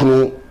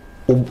ukunu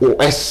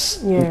OS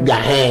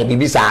ga he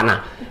bibisa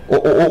na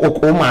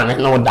o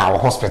man no da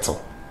hospital.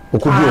 Yeah,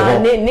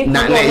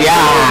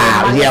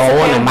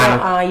 one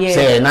man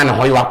say none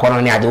of you are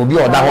calling there will be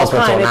other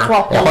hospital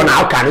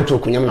now. Can to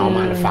Kunyam no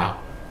man foul.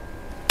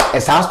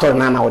 A South story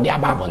now with the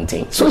above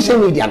thing. Social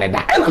media and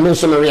that, and I mean,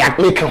 so react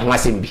make a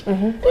was in be. Me,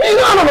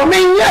 no, me,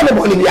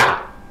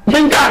 yeah,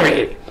 me,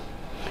 carry.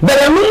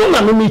 But I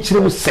mean, me,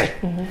 say.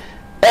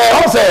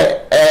 Also,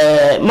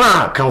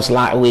 my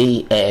counselor,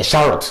 we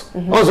Charlotte,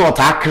 also what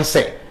I can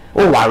say.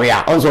 Oh,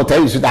 warrior, also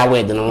tell you that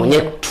way, no,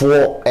 yet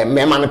two, a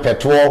man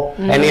petrol,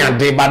 any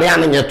day, but they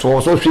are in your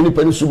tour, so she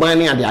didn't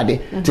subani and the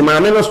other. To my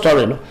little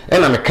story,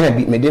 and I'm a can't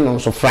be made in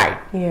also fry.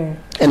 Yeah.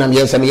 And I'm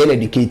yes, I'm an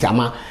educator,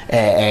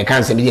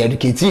 can't say be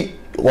educated,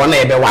 one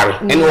ever worry,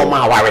 and all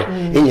my worry,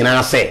 and you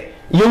know, say.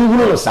 Young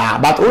woman, sir,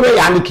 but only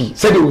Yaa Nicky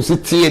said you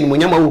sit here when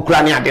you're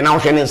Ukrainian at the now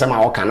and some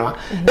our canoe.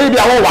 Maybe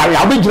I won't worry,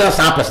 I'll be just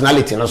some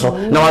personality. So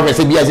now I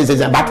say, yes,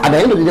 but at the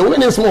end of the day,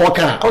 when it's more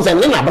can I was a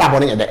name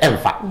about at the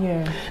empha.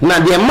 Now,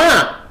 the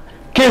man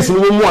case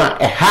no more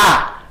a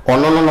ha or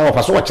no,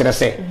 for what I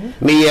say.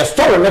 May a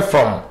story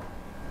from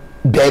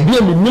baby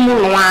and the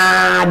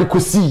minimum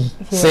could see,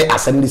 say,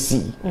 assembly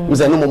see, was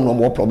a no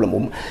more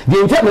problem. The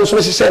internal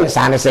social service,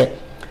 and I say,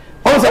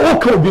 on say wo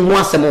ka obi ho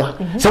asem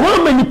a se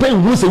wo ma nipa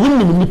nhu se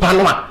wonnim nipa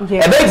no a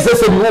e be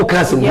say wo ka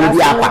asem wo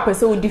bi akwa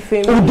person wo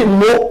defame wo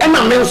mo e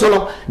na me so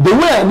no the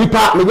way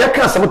nipa me ya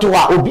ka asem to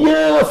wa obi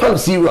from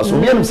serious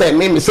obi am say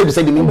me say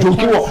the me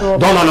joke wo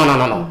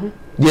no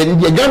ye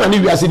Ghana ni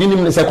wiase di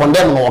nim say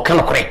condemn no ka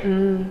no kore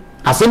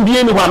asem bi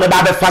eni ho me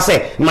ba be fa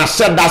say ma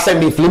shed that say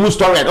me film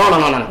story no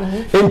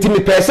enti me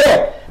per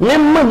say me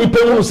ma nipa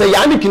hu say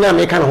Yaa Nicky na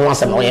me ka no ho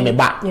asem o ye me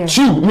ba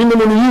chi me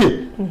no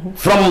ye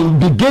from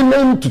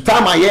beginning to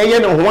time ayeye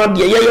no ho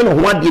ade ayeye no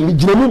ho ade me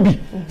gina mu bi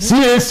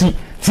CAC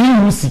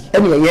TUC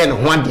ene ye no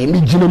ho ade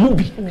me gina mu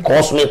bi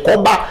because me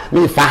ko ba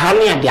me fa ha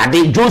ne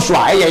ade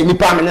Joshua eye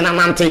nipa me na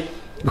nante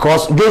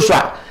because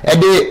Joshua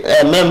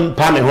mem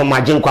pa me ho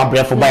magin kwa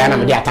brefo ba ya na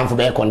me de atamfo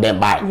be condemn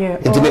by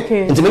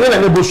enti me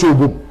na bo show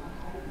go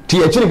ti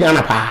e chiri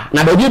Ghana pa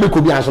na ba be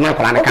ko bi anso na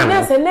kwala na kan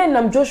na se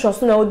nam Joshua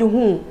so na odi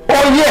hu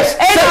oh yes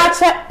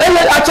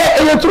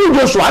e true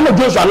Joshua na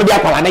Joshua no bi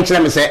akwala na kire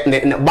me se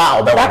ba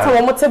obe wa that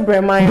one mote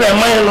breman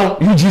no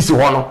UGC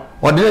ho no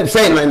o de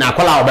say na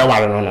akwala obe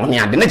ware no ni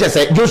ade na che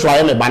say Joshua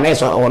ye me ba na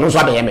so ono so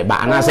ade ye me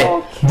ba na say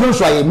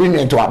Joshua ye me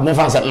nto me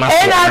fa say na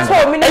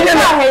to me na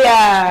he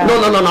ya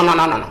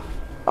no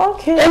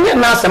okay enye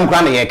na asem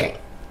kwa na ye ken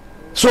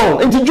so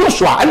enti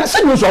Joshua and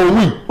say Joshua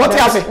we what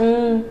you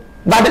say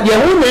but ye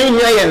hu na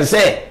hia ye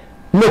say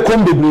me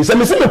kom bebre say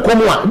me say me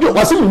kom a jo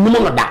wase me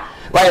num no da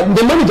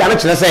the manager na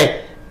kire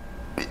say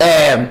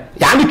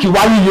Yaa Nicky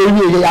wali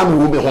ye ya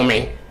mu be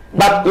home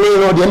but me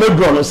no de me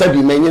draw no say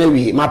bi me nyina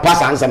wi ma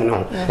pass ansem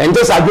no and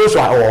just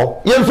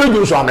Joshua ye mfe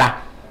Joshua mra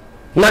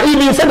na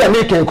even say the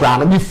make kra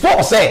no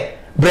before say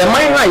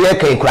breman na ye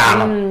kan kra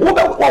no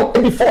wo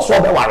be before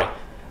so be ware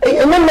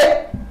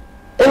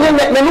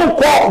me no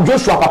call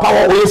Joshua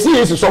papa wo ye see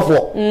yesu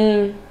sofo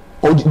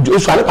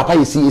Joshua le papa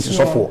ye see yesu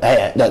sofo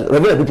the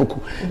reverend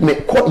people me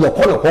call your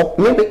call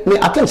me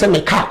attempt say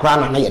me car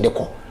kra na ye de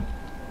ko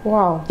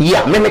wow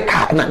yeah me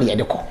car na ye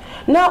de ko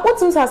na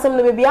wotum sa asem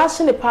no be bia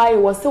hye ne pai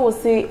wo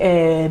se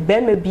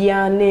be ma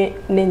bia ne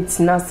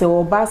ntina se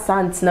wo ba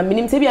santina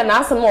minim se bia na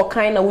asem no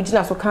kan na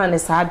wugina so kan ne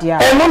sa dia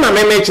no na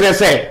me kire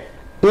say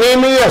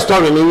me your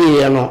story me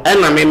wi no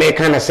na me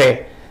kan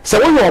say se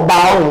wo yo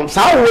ba on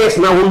sa always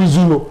na wo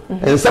lizu no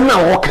ensem na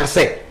wo ka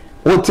say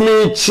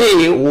wotimi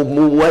chi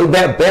wo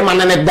be ma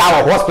na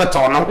da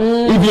hospital no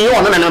if you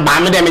on na ba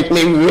me dem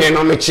me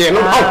no me chi no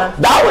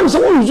that one so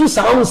wo lizu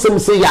sa on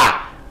say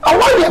ya I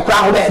want you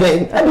crowd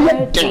there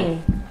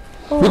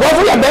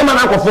because we are be man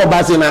akofo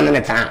ba say na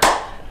ne tan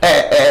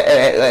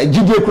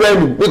gidie kura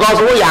mu because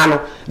we ya no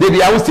they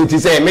be our city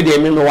say me dey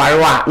me ware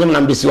wa nyem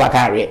na mbesi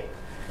wakare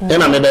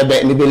na me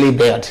be lay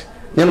bed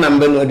nyem na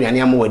mbe no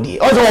aduane am wadi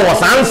also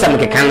was ansem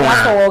kekan wa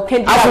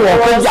afọ wo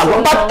ko ja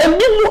but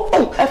ebi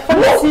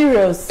no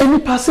serious any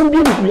person bi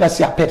we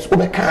asia pets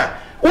obeka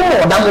wo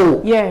mo dam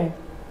o yeah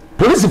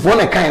police for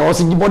na kan o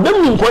se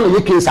gibodam ni nko na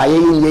ye case aye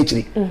ye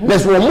chiri na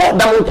so mo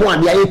dam ko a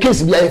bia ye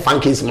case bia ye fan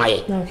case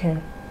maye okay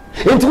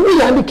enti we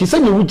Yaa Nicky say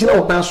you wugina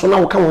wo na so na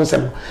wo ka won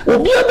sem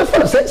obi a be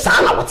fa say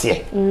sa na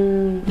wote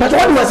but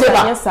what do I say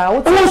ba yes sir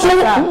what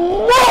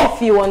no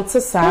if you want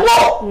to sir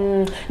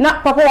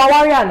na papa wa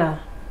warrior na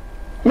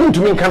me to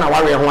me kan na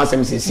warrior ho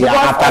asem sisi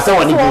after say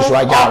woni bi so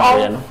aja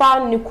warrior no fa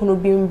ni kunu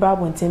bi mba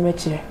bonte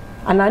mekire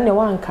ana ne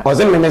wanka o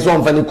say me so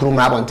on fa ni kunu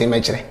ma bonte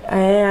mekire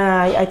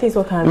I think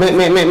so can me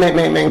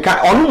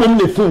nka onu mo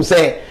ne fun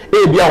say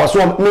e bia wo so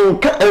me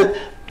nka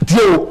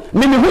dio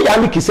me hu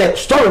Yaa Nicky say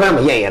story na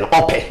me ye no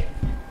ope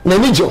na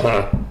ni je ho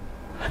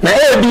na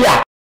e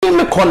bia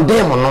me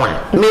condemn no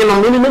a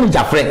me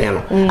manager friend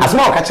no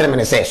asma o ka kire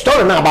me say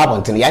story na about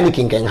bonte Yaa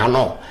Nicky nkan ha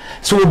no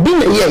so obi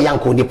na ye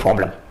yanko the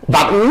problem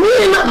but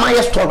me na my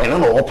story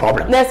no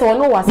problem there's one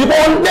no was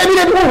because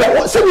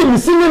they say we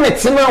see me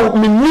netina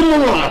me nimu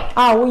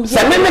no we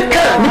say me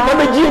ka ni pa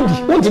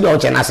beji won't be o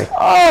che na se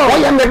o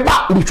ya me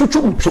ba ni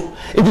twutwu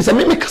it is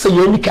me ka say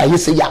Yaa Nicky aye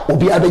say ya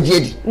obi abeji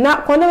edi na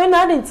kono we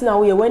na netina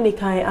we when they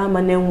kan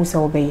ama na hu say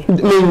obeye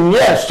me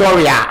yeah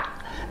story a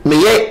me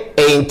ye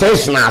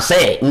intentional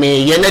say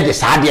me ye na de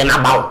sade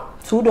na bawo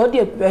so do de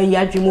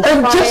yadwemu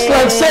and just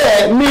like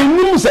say me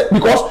nimu say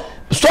because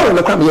story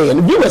na kwam ye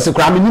viewers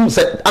kwam nim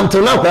say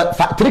until now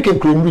 3k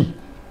kremri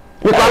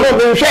me kwam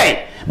no hwe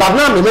but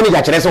now me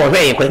manager kire say o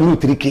hwe ye kwam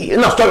 3k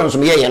na story so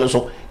me ye no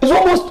so it's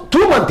almost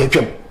 2 months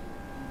atwam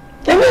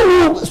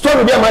and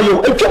story be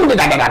amayo atwam de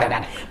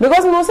da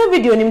because no say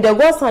video nim the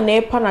go san e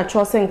pa na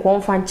chose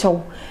nko fan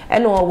chew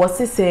and was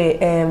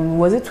say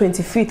was it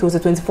 25th was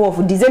it 24th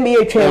of December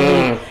ye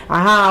twam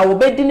wo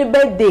be di ne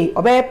birthday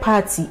obe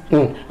party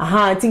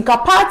tinka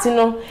party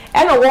no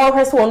and wo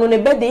hwe so no ne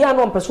birthday ya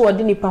no mpeso wo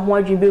di nipa ho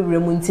adwen be wura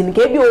mu ntin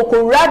ka bi wo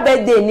ko wura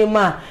birthday ni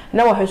ma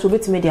na wo hwe so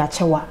betime de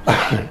achewa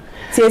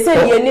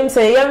say ye nim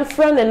say ye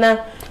friend na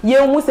ye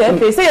hu say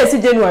fe say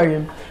ye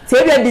January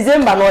say be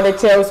December no the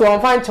chair so on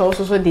fan chew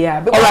so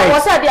there because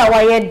what say there wa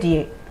ye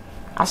there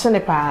Ashene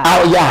pa.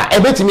 Oh yeah,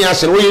 ebetimi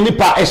ahye wo ye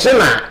nipa ehye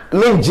na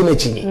me ngine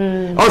chini.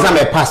 Onza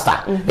me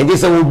pastor. And they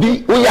say will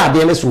be we are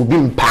the NS will be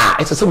mpa.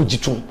 It's say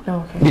ujitum.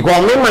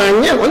 Because me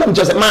manye, when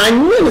just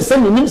manye say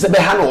me se be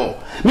ha no.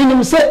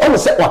 Me say o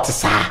say what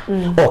sa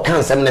or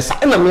can say ne sa.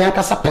 Na me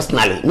akasa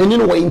personally. Me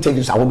no we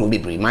interviews I would be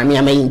brave. My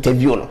me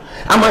interview no.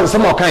 Am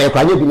some o kan ye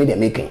kwa bi me dey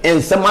making.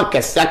 En some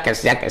kese.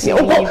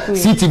 O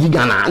CTV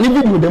Ghana. Ni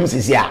video dem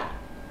sisi a.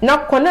 Na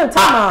Condemn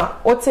time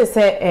o te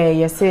say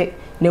ye say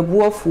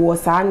nebuofuo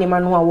saa nema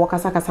no a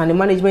wokasa ne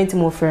management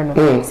mo frɛ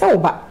no say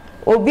oba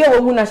obi a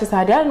wohu na hyesa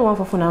ade no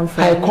afofo na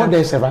mfrɛ I called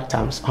them several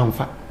times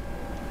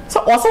so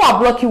also wa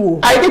block you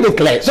I did it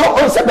clear so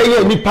on say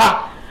be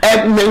nipa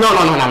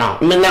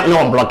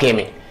no block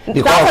me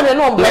because the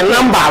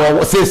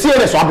number say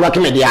serious wa block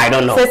me there I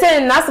don't know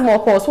say na small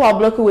call so wa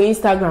block you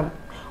Instagram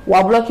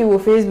wa block you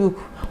Facebook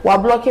wa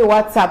block you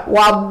WhatsApp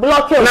wa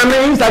block you na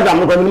me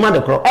Instagram ko me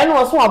de kro and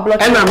also wa block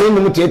and na me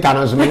no theater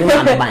no so me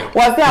na ban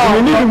was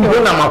there me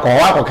ni na makọ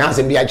wa ko kan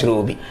se bi a kire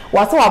obi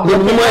was wa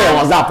block me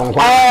WhatsApp nko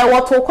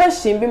what to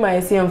question be my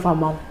say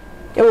mfama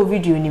e wo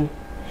video nim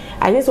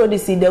I just want to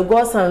see the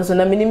godson so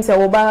na menim say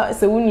wo ba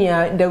se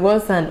unia the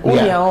godson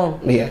unia on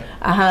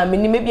aha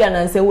menim maybe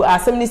an say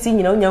asem ni si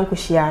nyina unya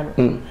nkohia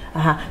no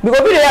aha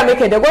because video ya make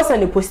the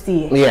godson the post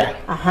here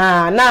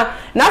aha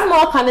na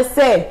small can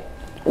say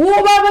wo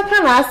ba be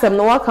kan asem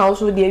no waka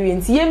also de awie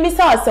nti ye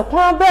misa ase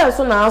kwan be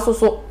so na aso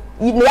so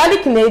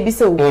reality na ebi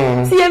se o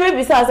si ye me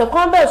bisa ase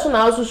kwan be so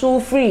na aso so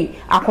free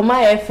Akoma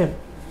FM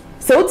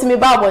se utimi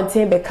ba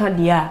abonten be kan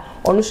dia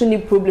ono so ni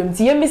problem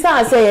ti ye misa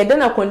ase ye de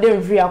na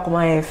Condemn free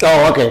Akoma FM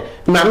oh okay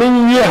na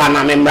me ye ha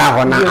na me mbra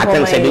ho na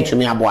attention be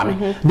tumi aboa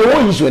me the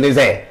one issue is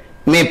say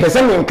me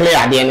person me clear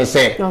ade ne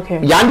say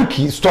Yaa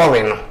Nicky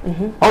story no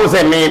on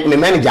say me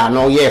manager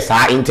no yes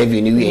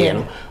interview ni we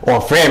no or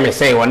friend me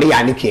say one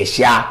Yaa Nicky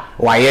ehia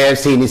why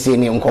say ni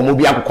nkomo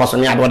bi akokoso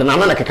ne ade na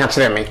na keka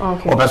kire me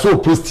o person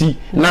posti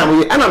na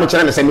me ana me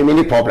kire me say me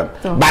any problem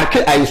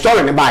but I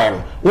story ne buy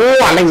no wo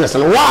Alexis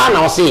no wa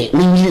na o say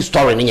me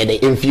story ne dey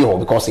enfi ho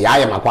because I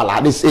am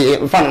akwala this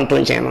fan to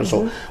nchen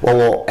so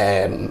wo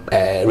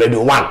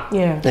radio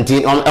 1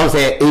 nti on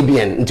say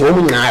ABN nti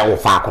wo nyina wo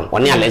fa akon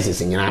one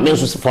Alexis nyina me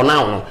so for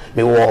now no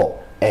me wo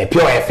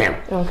Pure FM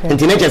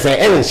nti ne say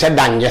en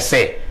shedan je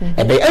say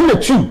e be em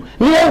tu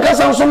ni en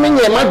kasa so me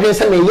nye madwen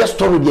say me yes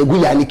story de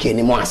gu Yaa Nicky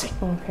ni mo ase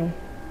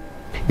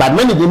but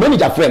the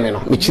manager friend me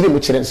no me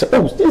chire say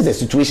oh this is the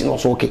situation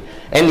also okay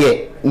and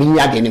ye me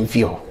nya de nem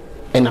fi ho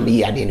and am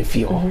ye ade ne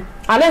fi ho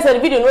unless the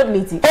video no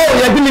delete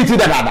oh you delete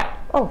that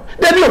oh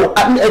there be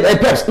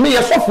perhaps me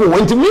yes of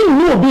nti me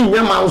no bi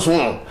nya man so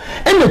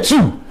and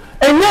two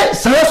and yet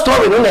say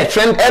story no na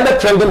trend ever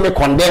trending me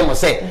Condemn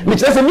say me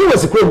say me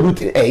was secret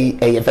root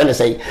a friend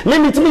say me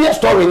me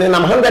story na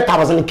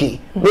 100,000k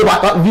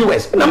me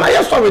viewers na my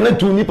story na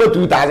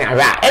 2,000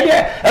 ara e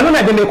dey no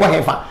na dey me ko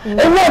hefa e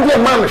no dey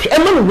man e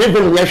man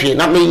revenue ya hwe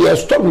na me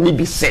story ni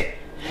bi say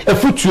e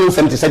futuo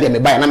 70 say dey me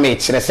buy na me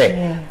kire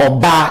say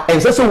oba e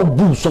say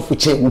obu so fu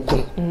che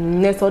wukun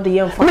next all the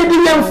young me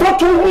the young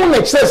photo who na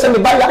kire say me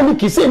buy Yaa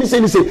Nicky say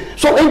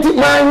so enti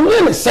my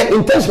name say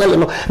intentionally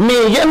no me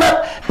ye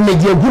na me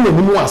dey gu na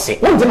mu ase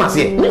won dey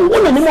ase me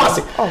won na mu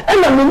ase e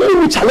na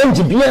me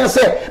challenge bi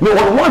say me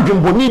won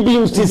adwumbo ni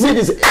bi say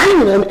this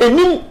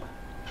enim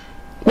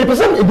me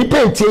person e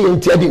depend tie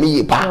enti ade ni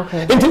yipa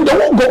enti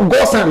the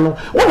go san no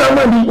won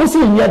am bi wo say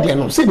nya de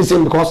no say the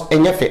same because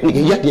enya fe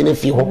ni ya de na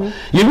fi ho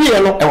ye wi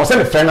no e wo say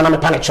me friend na me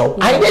panic show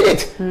I did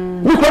it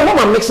me ko no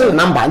man mixing the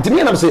number enti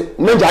me na say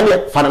me ja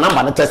ne fa na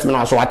number na test me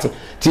na so ate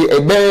ti e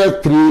be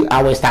 3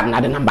 hours time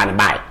na the number na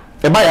buy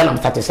e buy na me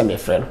start say me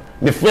friend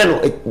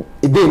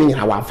e dey ni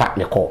na wan fa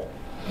me call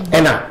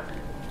e na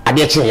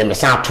ade chi ye me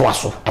san to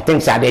aso I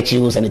think say ade chi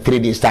use any 3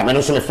 days time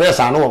and so me friend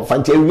sa no fa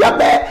nti wi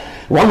abe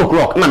 1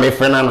 o'clock na me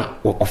friend na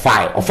o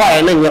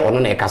fire na nye ono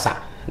na e kasa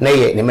na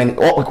ye ne man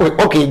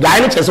okay guy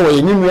no chese wo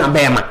ye ninu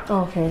abema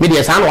me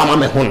dey sa no wa ma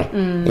me ho no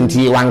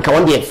nti wanka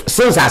won dey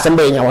since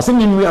assemble nya wo se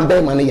ninu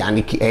abema na Yaa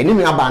Nicky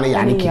ninu aba na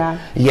Yaa Nicky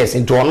yes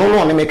nti ono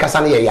no ne me kasa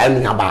na ye ya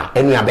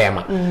ninu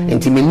abema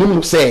nti me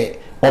nim say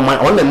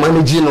on the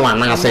manage no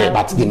ana say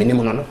but the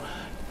minimum no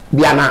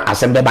bia na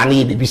assemble ba na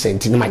ye bibi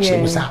senti na ma kire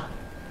musa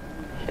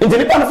nti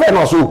ni pa no fe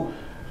no so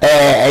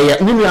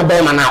ninu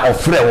abema na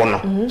ofre wo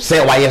no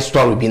say why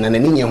story bi na na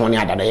nye ho ne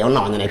adada ye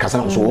na ne kasa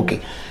na so okay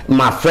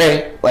my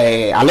friend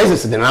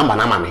Alexis the number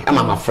na mama am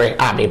my friend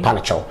be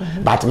panicho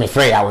but me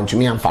friend I want to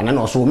me amfa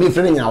na so me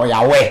friend nya wo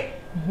ya we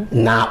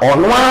na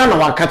ono na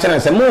waka kire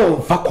say mo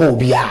fa ko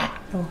bia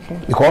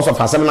because of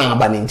asem na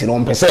aba nti no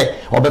mpese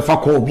obefa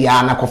ko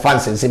bia na ko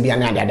fansense bia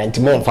na adada nti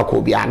mo fa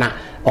ko bia na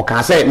o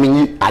kan say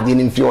menyi ade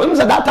ni mfio em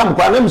say that time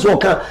kwa na me so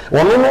kan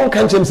wono no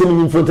kan chem say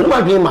menyi mfio nti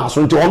ma dwen ma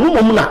so nti ono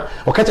mom na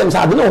o ka chem say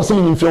ade na o say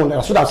menyi mfio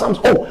na so that some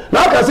oh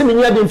na kan say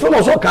menyi ade mfio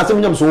no so kan say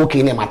menyi so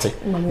okay na mate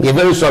you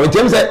very sorry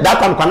chem say that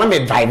time kwa na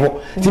me drive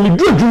ti me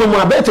do adwuma mu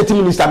aba 30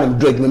 minutes time me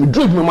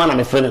do adwuma na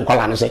me friend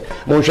nkwala no say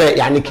mo hwe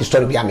Yaa Nicky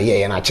story bia me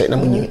ye na che na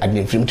menyi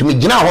ade mfio nti me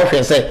gina ho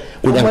hwe say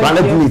we dem plan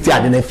do it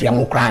ade na fia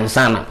mo kran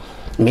sana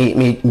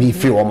me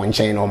free wo mo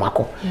nchen no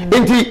mako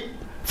enti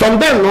from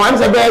then no I'm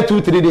say about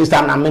 2-3 days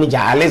time na manager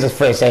Alex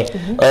first say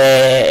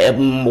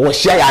we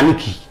share Yaa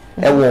Nicky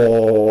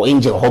ewo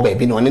angel ho ba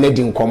bi no ne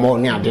di nkomo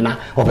ne ade na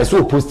opese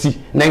oposti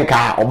na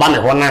nka oba me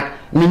ho na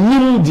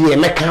menim de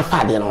meka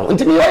fa de no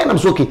nti me yo na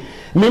so okay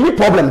me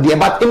problem there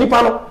but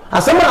enipa no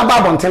asema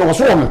aba bonten wo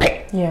so wo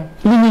mpe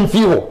me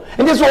fi ho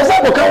nti so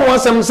say go kan won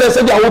asem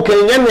say dia wo kan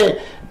nye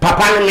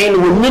papa ne me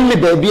wo nim me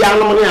ba bia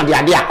no ne ade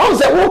ade a on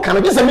say wo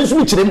kan je say me so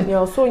mi kirem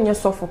yo so nye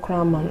sofo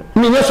kraman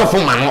me nye sofo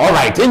man all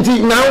right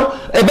nti now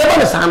e be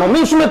be say no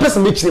me so me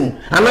person me kirem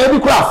ana e bi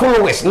kura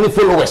followers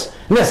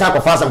ne sa ko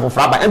fa sam for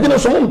fraba nti no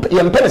so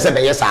ye mpe se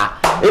be yes a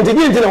nti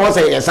bi nti ne wo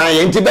say yes a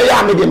ye nti be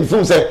ya me dem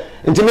film say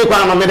nti me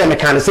kwa no me dem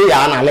kan say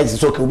ya na let's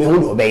so ke we hu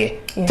do be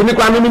ye nti me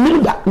kwa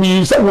me da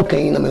me say wo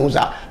kan na me hu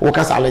sa wo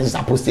ka sa let's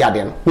post ya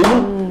de no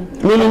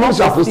me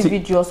so post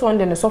video so on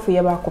the sofo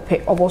ye ba ko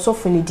pe obo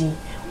sofo ni di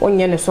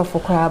onye ne sofo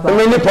kwa ba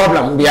any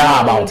problem be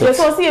about it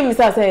so see me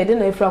say dey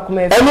na Ifra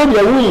Akoma e no be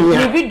hu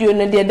the video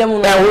no dey dem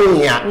no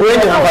hu ya we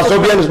dey have so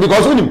be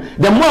because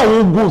the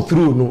more we go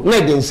through no na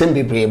dey nsem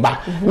bebre ba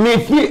me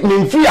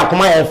fi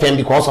Akoma FM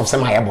because of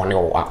some aye bone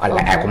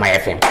Akoma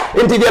FM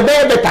enti dey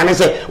be better ne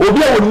say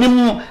obi a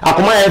wonim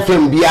Akoma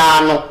FM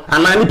bia no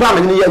ana nipa ma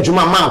ne ye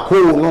adwuma ma ko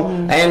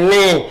no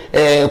ene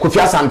Kofi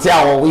Asante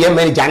a wo ye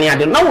manager ne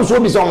ade na wo so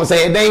bi so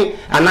say den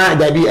ana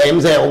da bi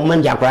em say o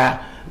manager kra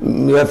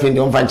me friend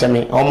on fancha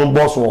me o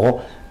boss wo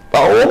ho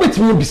o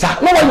betimi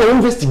bisa no wa your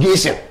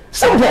investigation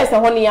simple say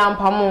ho ne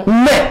yampam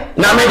me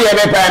na me dey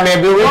be pa me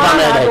be we pa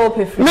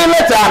me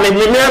later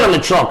me na me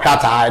truck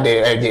kata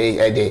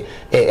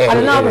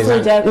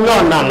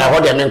no ho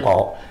dey me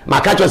nko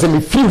maka cho say me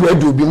free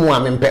radio bi mu a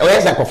me mpe o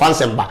yesa ko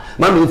fansem ba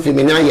ma me free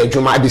me na ye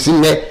adwuma adisi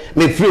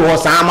me free ho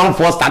sa man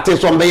for start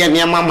so be ye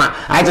ne mama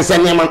I just say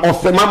ne man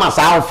offer mama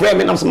sa offer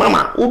me na say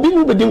mama obi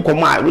mu be din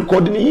koma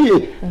record ni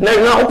ye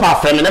na o pa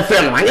frame na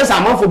frame anya sa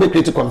man for be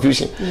create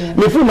confusion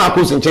me free ma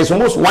ko sin chase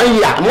almost 1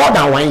 year more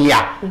than 1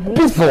 year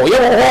before ye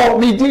ho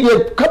me di ye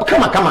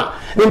kama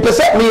me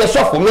pese me ye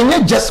sofo me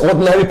nye just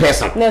ordinary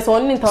person na so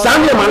ni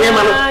Sunday man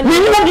me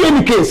no be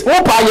any case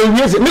o pa ye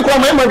wiese me ko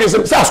my mother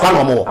say askwa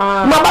no mo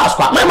ma ba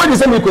askwa my mother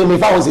say me ko me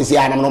fa won sisi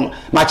ana no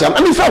ma cha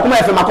me fa Akoma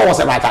FM akọ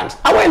several times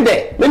I went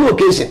there many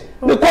occasion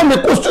me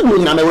ko studio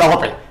nyina me wura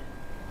hopen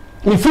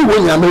me fi wo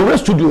nyina me wura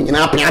studio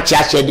nyina apia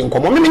chia share din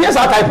komo me nya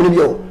sa type ni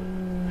bi o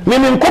me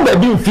nko ba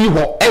bi mfi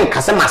ho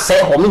enka se ma say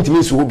ho me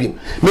ntimi so obi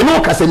me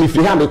no ka se me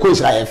free ha me ko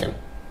Israel FM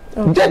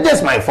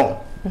just my phone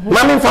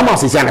ma me fa ma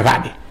sisi ana fa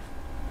bi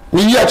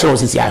ni yi achiro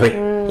sisi ahwe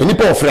eni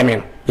po ofre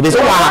me e be so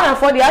wa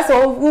for the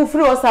aso who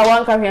free us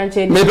one carry and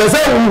change me be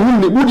say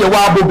who de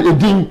wa abo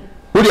edin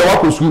who de wa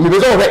ko school me be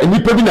say eni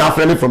pe bi na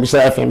afre me from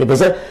Israel FM me be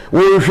say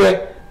wo hwe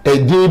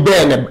edin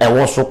be na e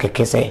wo so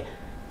keke say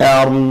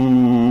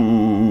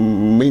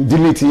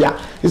delete ya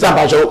isa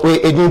ba jo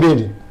edin be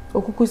ni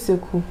okuku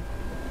seku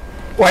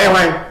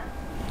why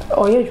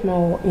oye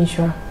juma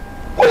insure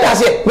o ya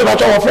say me ba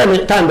cho ofre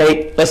me time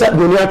be be say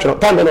goni achiro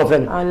time be no ofre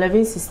me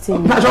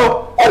 11:16 ba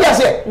jo o ya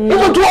say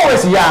even 2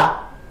 hours ya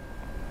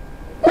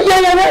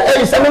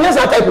yeah seminars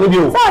type no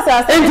bio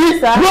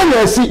enti no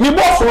na si me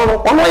boss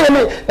no ono ye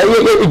me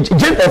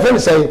Jane FM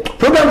say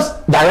programs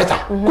director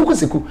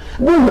kukusiku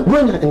bu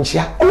na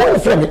nchia ono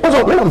friend me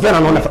ozo me no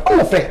friend na no friend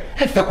ono friend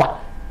e fe kwa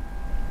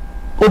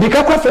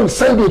odika kwa friend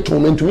Sunday to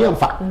me ntumi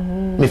amfa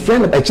me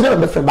friend e chire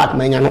me friend back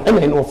na nya no e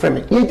me no friend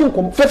me ye din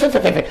kom fe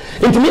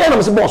enti me na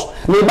me say boss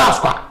me boss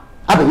kwa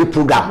abe we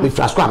program me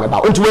flash kwa me ba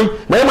ntumi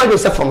my man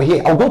say from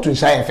here I'll go to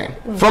Inside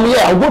FM from here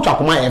I'll go to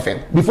Akoma FM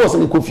before say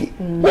me coffee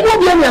me no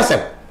be any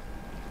answer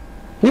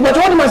ni ba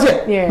to ma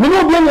say me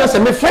no be any answer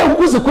me friend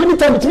who is ko any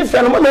time me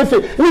friend no ma fe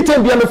any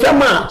time be me friend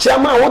ma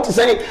chairman what to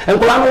say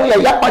enkola no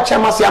ya pa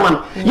chairman chairman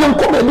ye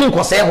nko be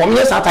nko say ho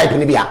me say type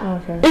ni bia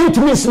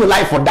ntumi see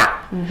life for that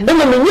e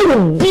me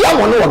me bia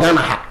won no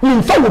Ghana ha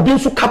me fa obi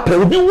nso kapra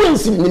obi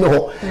wensi ni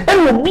ho e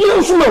no obi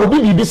nso ma obi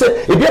bibi say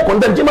e bia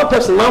condemn jema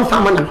person man fa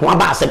man ho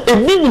aba say e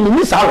bi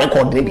ni sa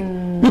record ni bi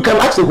you can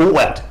ask the whole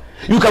world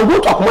you can go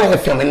to Akoma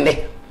FM and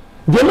there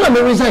the no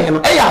me reason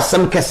no e ya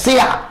asem kese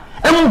a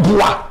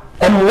embua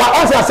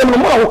asa asem no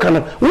mo wo kan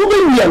wo be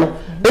wie no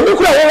e bi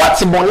kura wo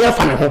wate bone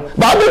afa ne ho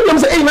ba wo dem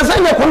say na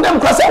say na condemn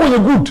kura say wo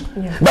good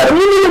but me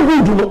ni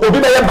good no obi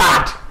be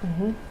bad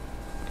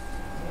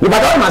ni ba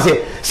do ma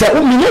say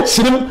o mi ne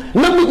chirim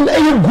na me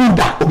e good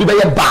da obi be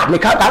bad me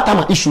ka that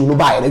time issue no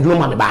ba e dwuma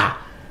ma me ba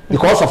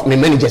because of me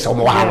managers o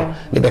mo wa no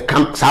me be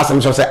come say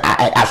asem so say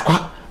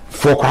askwa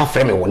for kwa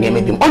frame wo ne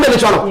me dim o be le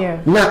cho no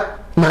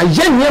na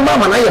ye nyema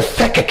ma na ye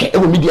fekeke e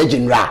wo media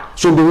general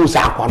so be who say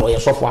akwa no ye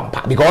sofo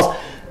ampa because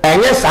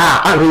enye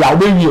sa anre ya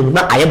obewie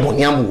na aye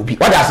boni am obi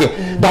what I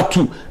say but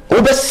to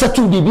obe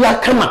settle bibi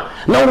akama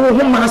na wo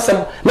ho ma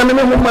asem na me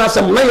ho ma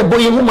asem na ye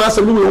boye ho ma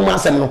asem no ho ma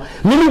asem no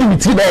me ni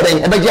dimitri ba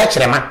den e be je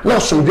akyerema na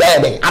so dua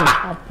ye den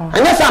aba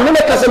enye sa me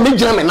ka se me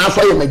gina me na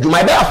so ye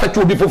madwuma e be affect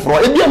obi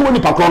foforo e bia mo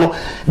ni pakro no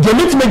de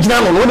me me gina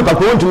no ni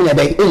pakro ntumi ye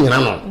den e nyina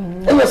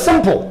no e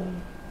simple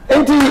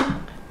enti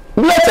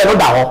bi ete no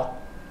da ho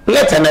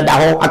letter na da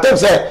ho atem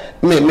say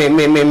me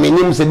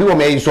nim se bi wo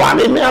me so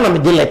me ana me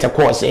de letter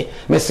course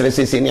me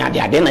sere ni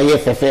ade na ye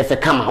fefe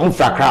kama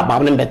umfra kra ba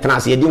ne betena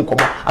se ye di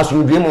nkomo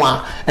asomdwe mu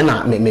a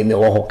na me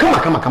wo ho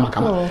kama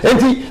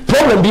enti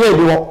problem bi e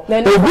bi wo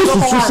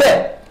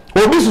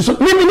obi susu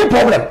me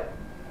problem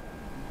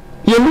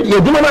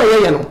ye duma na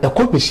ye no e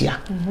ko besia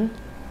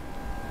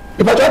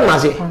e ba jwa na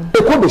se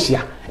e ko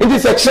besia enti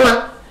se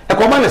chena e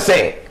ko ba ne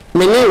se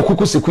menye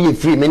okuku seku ye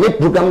free menye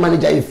program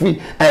manager ye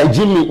free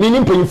Jimmy menye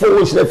mpanyifo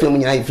wo hira film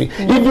nyina ye free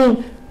even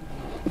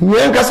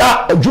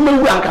nyankasa adwuma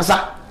wu ankasa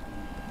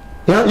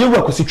ya ye wu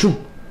akositwum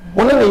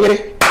wona ne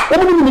yere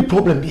omo ni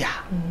problem bia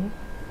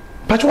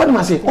but what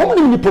ma say omo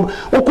ni problem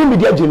okọ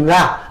media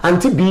general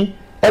anti bi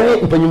ene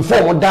mpanyifo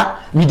wo da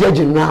media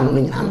general no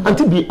nyina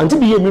anti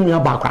bi ye menu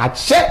aba akwa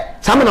ache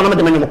sama na me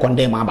de menye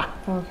condemn aba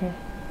okay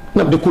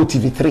na de ko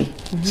TV3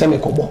 se me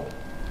ko bo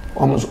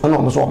almost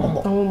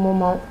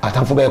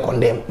atamfo be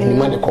condemn any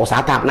man cause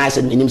attack na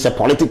say nim say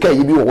political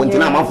you be won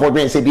tina man for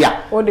ben say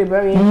bia o de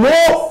very no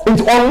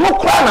into on no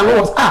cry na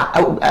no was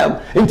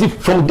into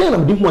from then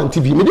I'm doing one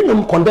TV me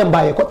didn't condemn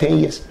by 10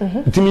 years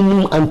into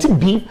me anti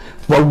be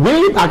for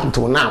way back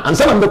until now and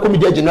some of the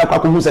comedy general kwa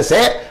who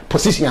say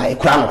position a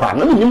cry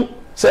no nim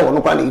say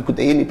no kwa na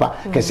ikuta ye nipa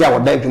kese a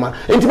woda adwuma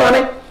into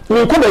man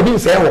me ko ba bi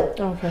say ho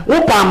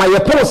wo pa ma ye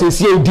policy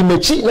sie di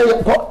machi na ye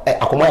ko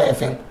Akoma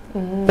FM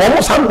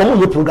almost have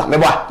no program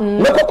eba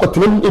me ko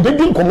kotem e be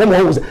din komo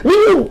mo wo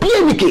me be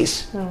any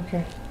case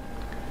okay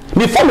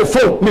before me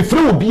phone me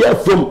free obi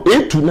from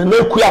A to na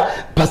kuya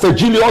Pastor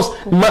Julius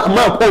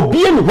ma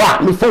obi any wa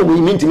me phone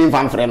we meet me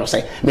fan frɛ no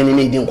say me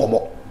ne din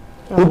komo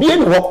obi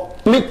any wo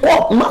me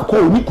ko ma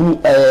ko ni ku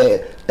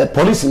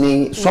police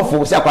ni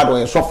sofo se akwado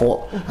en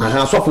sofo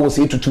sofo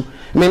se tutu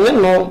me ne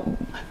no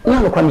na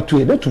no kwa me tu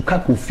e be tu ka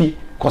ko fi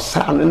ko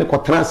sa no ne ko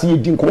trans ye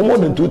din komo more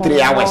than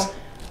 2-3 hours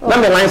na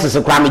me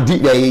license kwa me di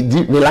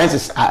me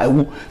license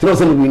awu tino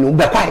se me no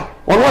be kwai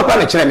ono akwa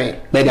na kire me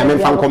be dia me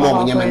fan komo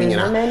mo nyama me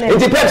nyina it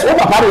depends o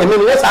papa de me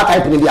yes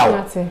type ni bia wo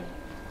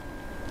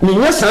me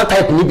yes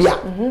type ni bia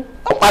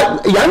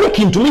Yaa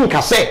Nicky ntumi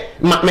nka se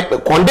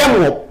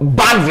condemn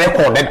bad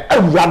recorded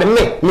awurade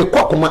me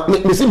kokoma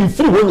me se me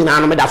free wo nyina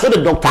no me da so the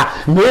doctor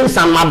me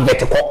nsan ma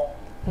vertical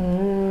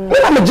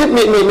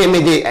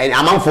me de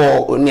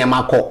amanfo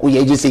niema ko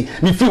oye jisi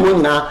me fi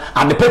won na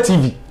Adepa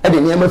TV e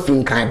de niema fi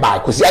nkan ba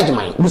kosi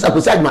agyeman busa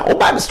kosi agyeman o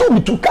ba still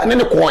be too kan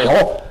ne ko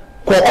ho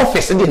ko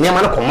office de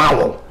niema na ko ma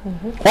wo o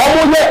mo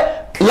ye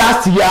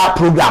last year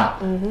program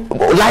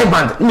live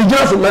band me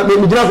jina so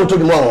to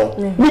the more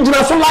me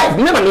jina so live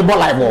me na me bo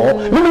live ho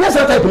me me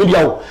say type ni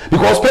bia wo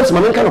because Pepsi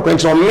man kan ko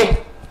control me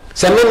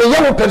se me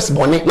ye Pepsi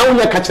boni na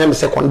wonya ka kire me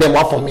se condemn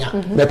wa for me a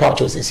me pa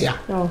choose ya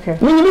okay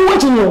me ni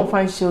watching you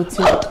fine show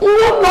too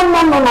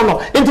no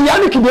into Yaa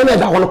Nicky be na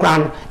da hono kra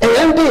no e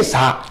dey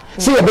sa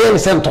se ye be ne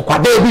se ntokwa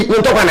da bi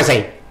ntokwa na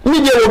say ni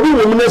je obi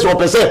wo mu so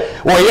pese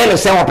wo ye ne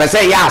se wo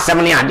pese ya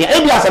asem ne ade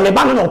e bi asem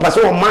ba no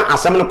pese wo ma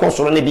asem ne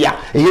konsoro ne bia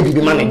e ye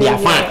bibi ma ne dia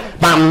fine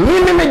ba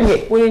me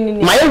die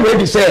my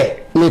ready say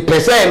me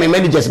pese me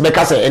managers be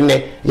ka say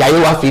enne ya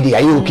ye wa fidi ya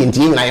ye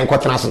okenti na ye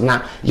nkotena se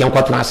na ye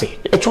nkotena se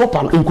e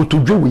chopa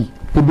nkotodwe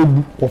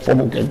obebu wo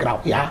form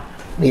ground ya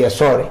me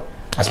sorry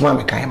asma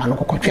me kan ma no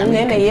kokotwa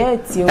me na ye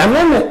ti o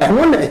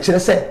eno na e kire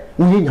se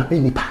wo ye nya be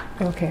nipa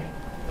okay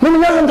me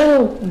nya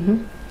ndan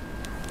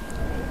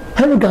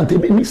Henry Gante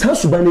ni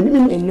sansuba ni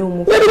mi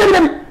enomu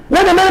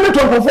na me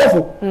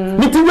 24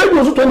 ni ti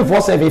radio so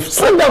 24/7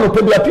 send down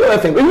pe bia pure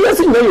FM and you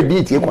see na you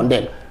beat you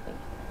condemn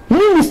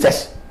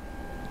ministers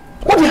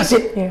what do you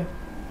say yeah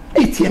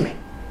ATM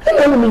and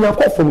I mean I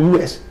call from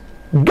US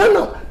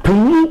Ghana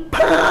penny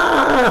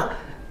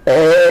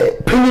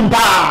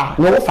pa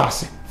no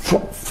fast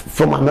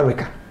from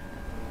America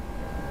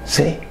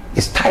say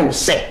it's time to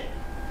say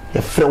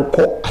your friend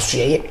call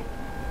asuyeye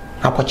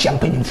akọ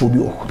champagne for bi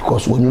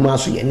because when you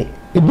maso ye ni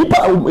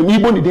ebipa mi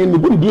boni den mi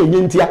boni di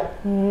enyentia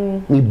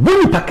mi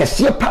boni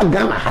pakese pa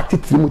Ghana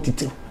hatiti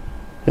mutiti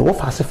ne wo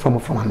fa se from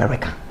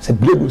America say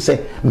blade say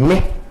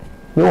me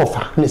wo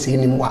fa ne say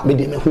ni mo me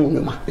de me hu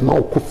nyuma e ma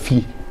wo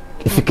kofi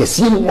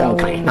efikasi ni won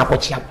kan na akọ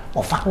chia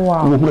ofa wo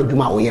hu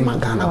adwuma wo ye ma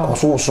Ghana ko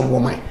so so wo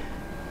man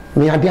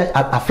me ade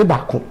afi ba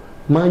ko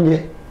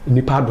manye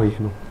nipa do ye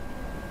no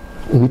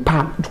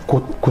nipa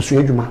ko so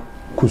adwuma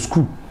ko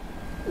school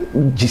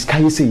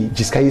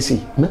jiskaye say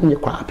na nye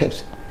kwa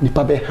Pepsi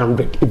nipa be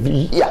 100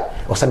 every year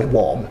o say me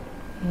warm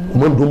o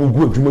man do mu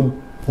gu adwuma mu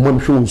o man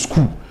hwe on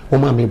school o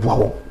man me boa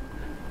wo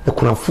e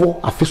kunafo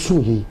afeso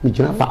ye me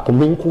gina fa ko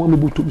men ko me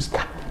buto biska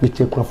me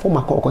che kunafo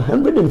maka ko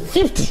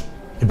 150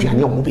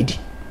 aduane o mo bedi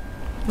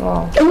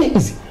wow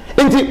easy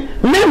enti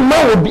me ma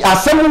obi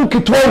asem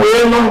nkitwa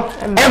we no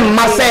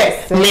emma se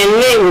me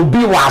ne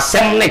obi wa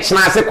asem ne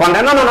china se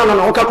kwanda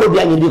no o ka ko bi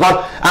anyi because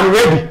I'm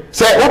ready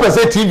say what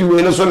say TV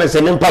we no so na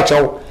se me mpa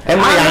chew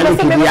emma Yaa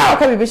Nicky bia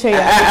okay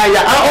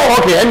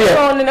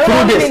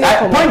through this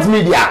point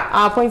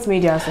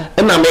media so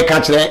emma me ka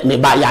kire me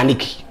ba Yaa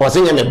Nicky o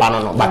se nye me ba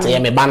no but ye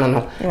me ba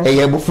no e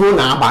ye bufuru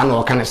na ba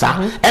no ka ne sa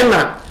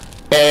emma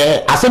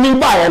asem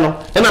ba ye no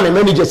emma me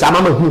manager sa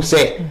mama hu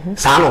say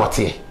sa na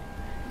ote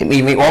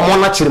me omo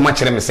na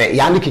kyerema me say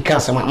Yaa Nicky kan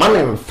se ma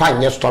me fa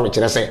nye story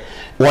kyerɛ sɛ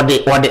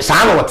wɔde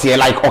saa na wɔte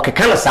like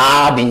ɔkeka na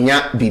saa de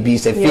nya bibi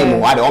sɛ film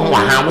wa de ɔmo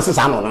ha mo se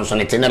saa no nso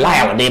ne te ne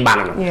lie wɔde ba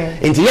no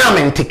enti ya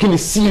me take it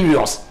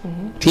serious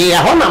ti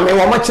ya ho na me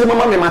wo ma kyerema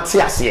ma me mate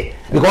ase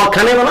because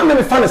kan no na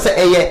me fa ne sɛ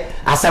ɛyɛ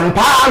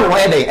asempa no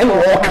wɔyɛ de ɛna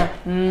wɔka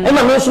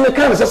ɛna me nso me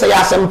kan sɛ ya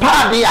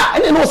asempa de a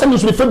ɛna no sɛ me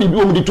nso me fa bibi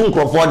o me de tun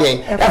krofo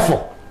de ɛfo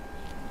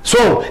so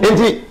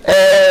enti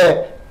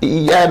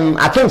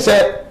I think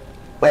say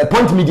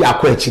point media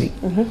akwaachiri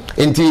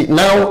enti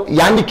now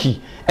Yaa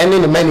Nicky and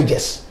the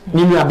managers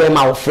ni nua be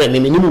ma wo frɛ me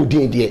ni mu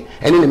die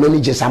and the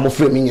managers am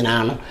frɛ me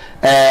nyina no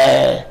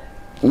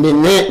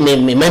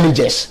me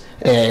managers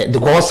the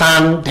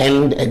Gosan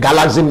then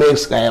Galaxy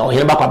Mix or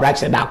Hilba Kwabra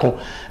che da ko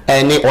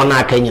ni ona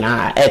aka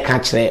nyina e ka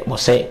kyerɛ mo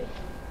say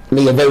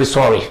me very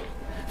sorry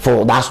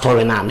for that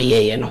story na me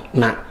ye no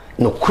na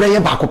no kura ye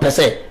ba ko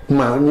pese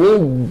ma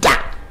ni da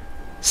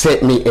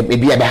say me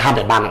be have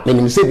a ban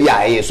me say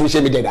be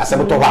social media da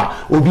sebto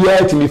ha obi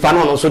a timi fa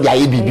no so dia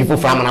ye bibi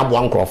fofra ma na bo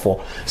ankrofo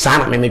sa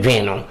na me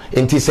dwen no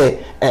enti say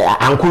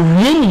anko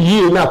wie ni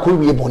yie na ko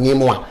wie boni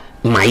mu a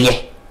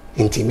maye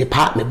enti me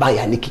pa me ba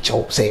Yaa Nicky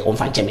chew say on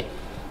fa jeme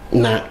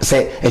na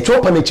say e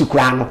chopa na chi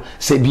kura no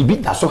say bibi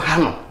da so ha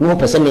no no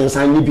pese me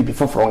nsan ni bibi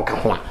fofro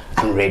nka ho a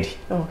I'm ready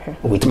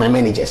with my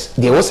managers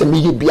there was a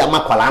me bia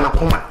makwala na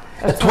koma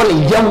e to le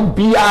yam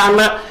bia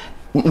na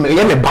me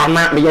ye me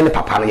bana me ye ne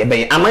papa no ye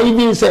be ama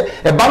even say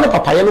e ba ne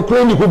papa ye no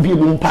kro ni ho bi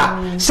mu mpa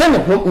say me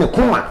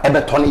kuma e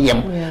be to ne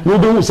yem no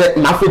do say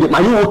na fe de ma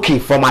you okay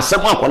from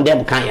asem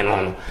Condemn kan ye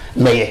no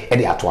me ye e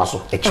de ato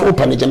aso e chi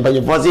opa ne jempa ye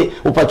voice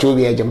opa chi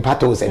obi e jempa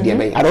to say de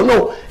be I don't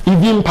know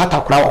even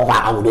pata kra over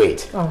I would do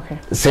it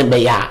say be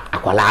ya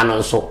akwala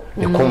no so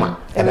ne kuma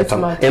e be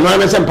to e no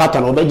me say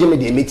pata no be je me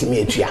de metimi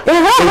atua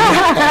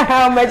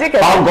magic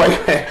oh god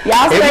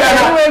ya say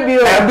na we bi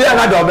o e bi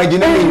na do be je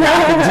ne me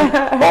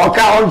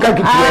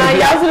onka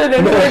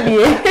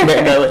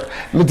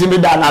mitimi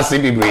da na se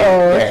bibre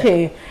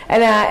okay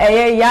and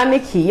Yaa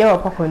Nicky ye wa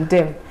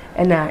Condemn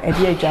and e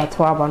dey adwa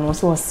to aba no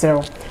so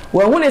serew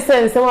we hu ne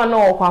sense wa na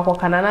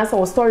okwa na se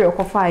wo story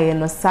okofa ye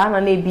no sa na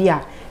na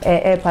bia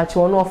patch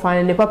wo no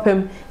fa ne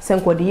papam se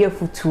nkode ye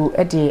futu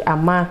e de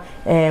ama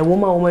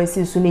wo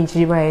si su ne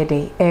nchiri ba ye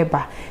de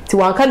eba ti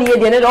wanka ne ye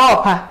de ne do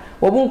opa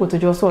wo bu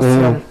nkotojo so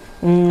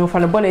serew fa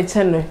ne bone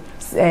chen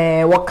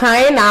wo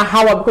kan na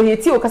hawa because ye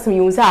ti o kasem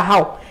yun sa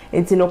how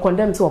enti no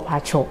Condemn to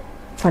opacho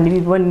fani bi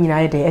bon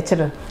nyina de e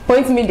chere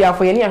point media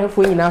for ye ne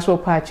ahefo nyina so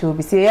opacho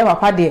bi se ye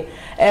papa de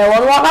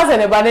won wa ka se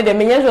ne ba ne de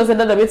menye so se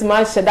da bit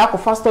ma sheda ko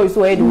fast story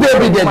so e de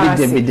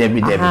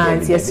Debi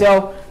yes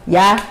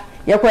ya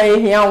ye kwa ye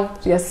hian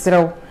yes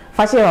rew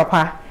fa che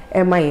papa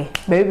e maye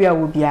baby a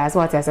wo bia so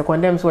what I say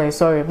Condemn so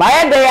sorry ba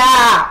ye de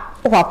ya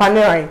papa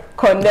ne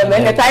Condemn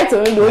and the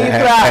title do you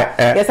cry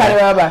yes I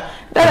remember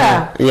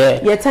Dada,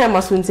 your time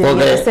was when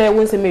say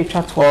once me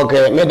chat.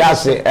 Okay, me that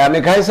say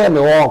me can say me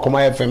walk come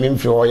FM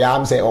info ya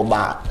am say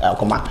oba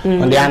koma.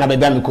 On the ana be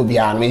me ko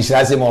bia me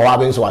shira say mo wa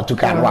be so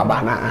atuka no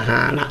aba na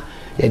aha na.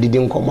 Ye didi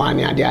nkomo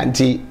ani ade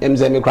anti em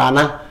say me kra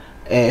na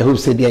hope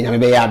say bia nya me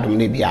be ya adom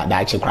ne bia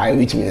da che kra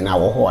which me na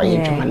wo ho ye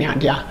twuma ne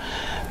ade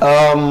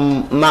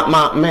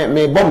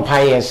me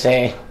bompa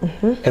say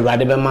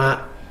Ewrade be ma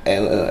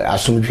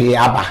asumdwe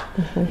aba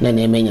na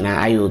na me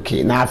nyina ayo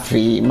okay na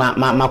afi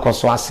ma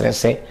koso asre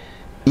say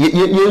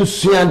ye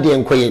sua de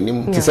enkoye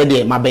nim ti se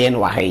de mabaye no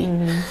wa hai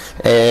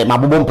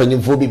mabobo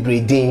mpanyimfo bi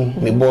breeding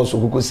me boss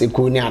okuko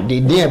seko ni ade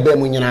de eba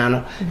mu nyina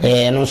no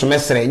no so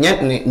mesere nye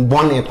ne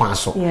bone kwa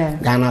so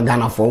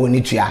Ghana for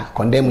woni tua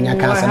Condemn nya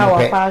cancer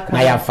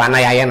na ya fa na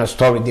ya ye no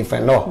story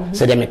different no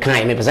se de me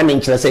kan me pese me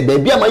nkyere se ba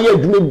bia ma ye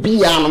adwuma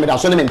bia no me da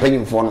so ne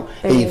mpanyimfo no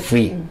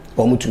free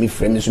omu to me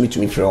frame me so me to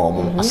me frame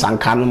omu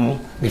asanka no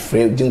me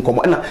frame din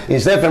komo na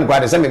instead FM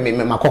kwade se me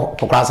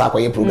makokra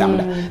akoye program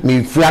da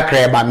me free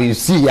akreba me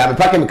see ya me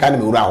pake me kan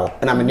me wura ho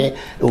na me ne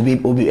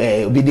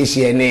obi de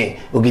share ne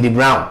Ogidi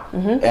Brown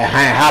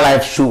high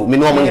life show me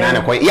no mo nyina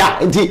ne koy ya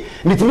enti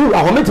me timi wura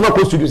ho me timi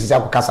ko studio sisi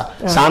akokasa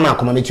sa na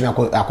akoma me timi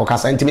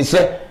akokasa enti me se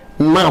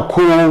ma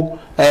ko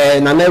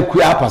na na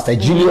akua Pastor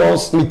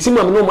Julius me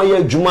timi me no mo ye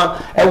adwuma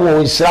e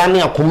wo nsira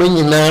ne akoma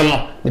nyina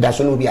no me da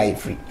so no bi aye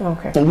free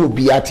okay no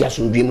bi ati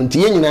asomdwe mu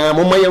nti ye nyina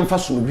mo ma ye mfa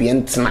somdwe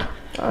ntena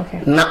okay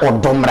na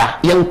odomra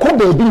ye nko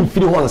ba bi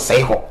mfiri ho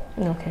nsai ho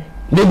okay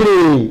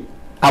debre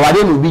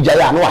awade no bi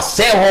jaya no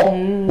asai ho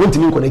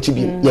wontimi nko na chi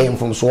bi ye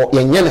mfom so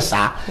ye nye ne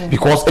saa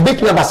because e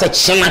betumi ba se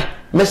chena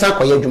me san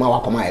koye adwuma wa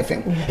Akoma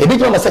FM e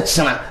betumi ba se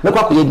chena me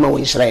kwa koye adwuma wo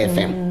Ishira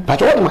FM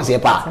pacho wo ma se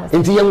pa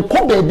nti ye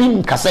nko ba bi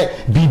nkase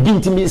bibi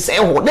ntimi sai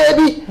ho da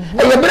bi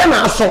e ye bere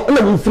na aso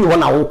na bi mfiri ho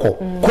na wo ko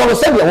no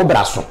se bi wo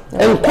bra so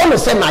enko no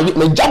se na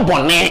me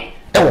jabone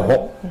ewo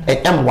ho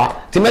emwa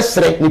ti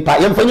mesre nipa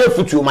yemfanya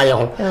futu ma ye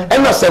ho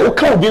ena se wo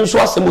ka obi nso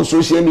asem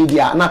social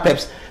media na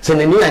peps se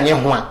na ni anye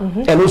ho a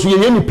eno so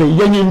ye nipa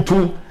ye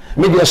ntum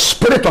me the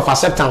spirit of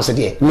acceptance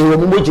there me wo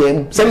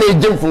mojem se na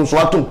ejemfun so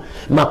atum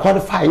ma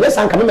qualify yes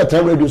anka me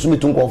metra radio so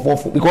metu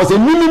nkofofo because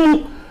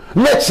enunu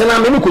let's say na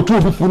me ko tu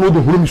obi fu no de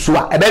huru so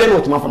a ebe le no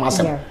tuma fam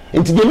asem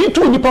enti de me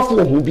tu nipa fo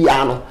ho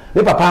bia no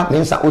me papa me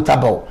nsa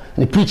otable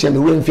the preacher me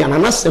we mfi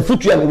ana se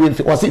futu ya me we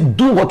mfi o say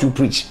do what you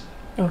preach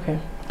okay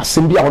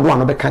asem bia wo do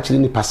an be ka kire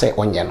nipa say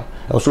onye no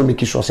e so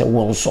make sure say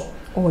wo nso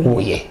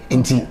oye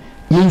enti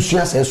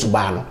yensua se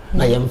suba no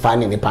na yemfa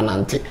ne nipa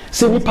nante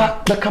se nipa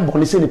beka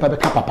bole se nipa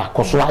beka papa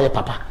koso aye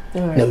papa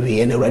na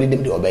we na ready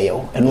dem de obeye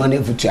o eno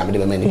na futu am de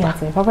be nipa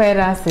papa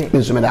era se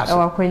nso me da so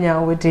wa kwanya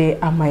wo de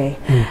amaye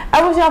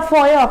abusha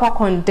for ye papa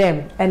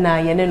condemn na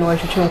ye ne no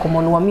ahwetwe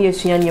nkomo no wa me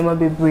yesua nyema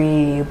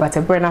bebre but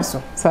e brena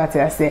so ati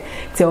ase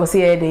te o se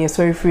dey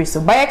sorry free so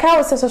buy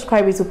ka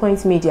subscribe to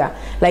Point Media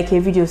like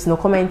your videos no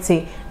comment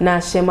na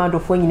share ma do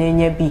fo nyina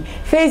nya bi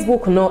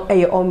Facebook no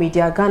All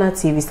Media Ghana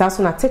TV start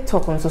so na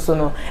TikTok nso so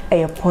no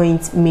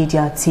Point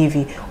Media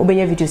TV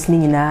obenya videos ni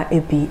nyina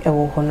ebi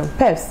ewo hono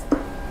peps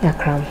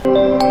yakram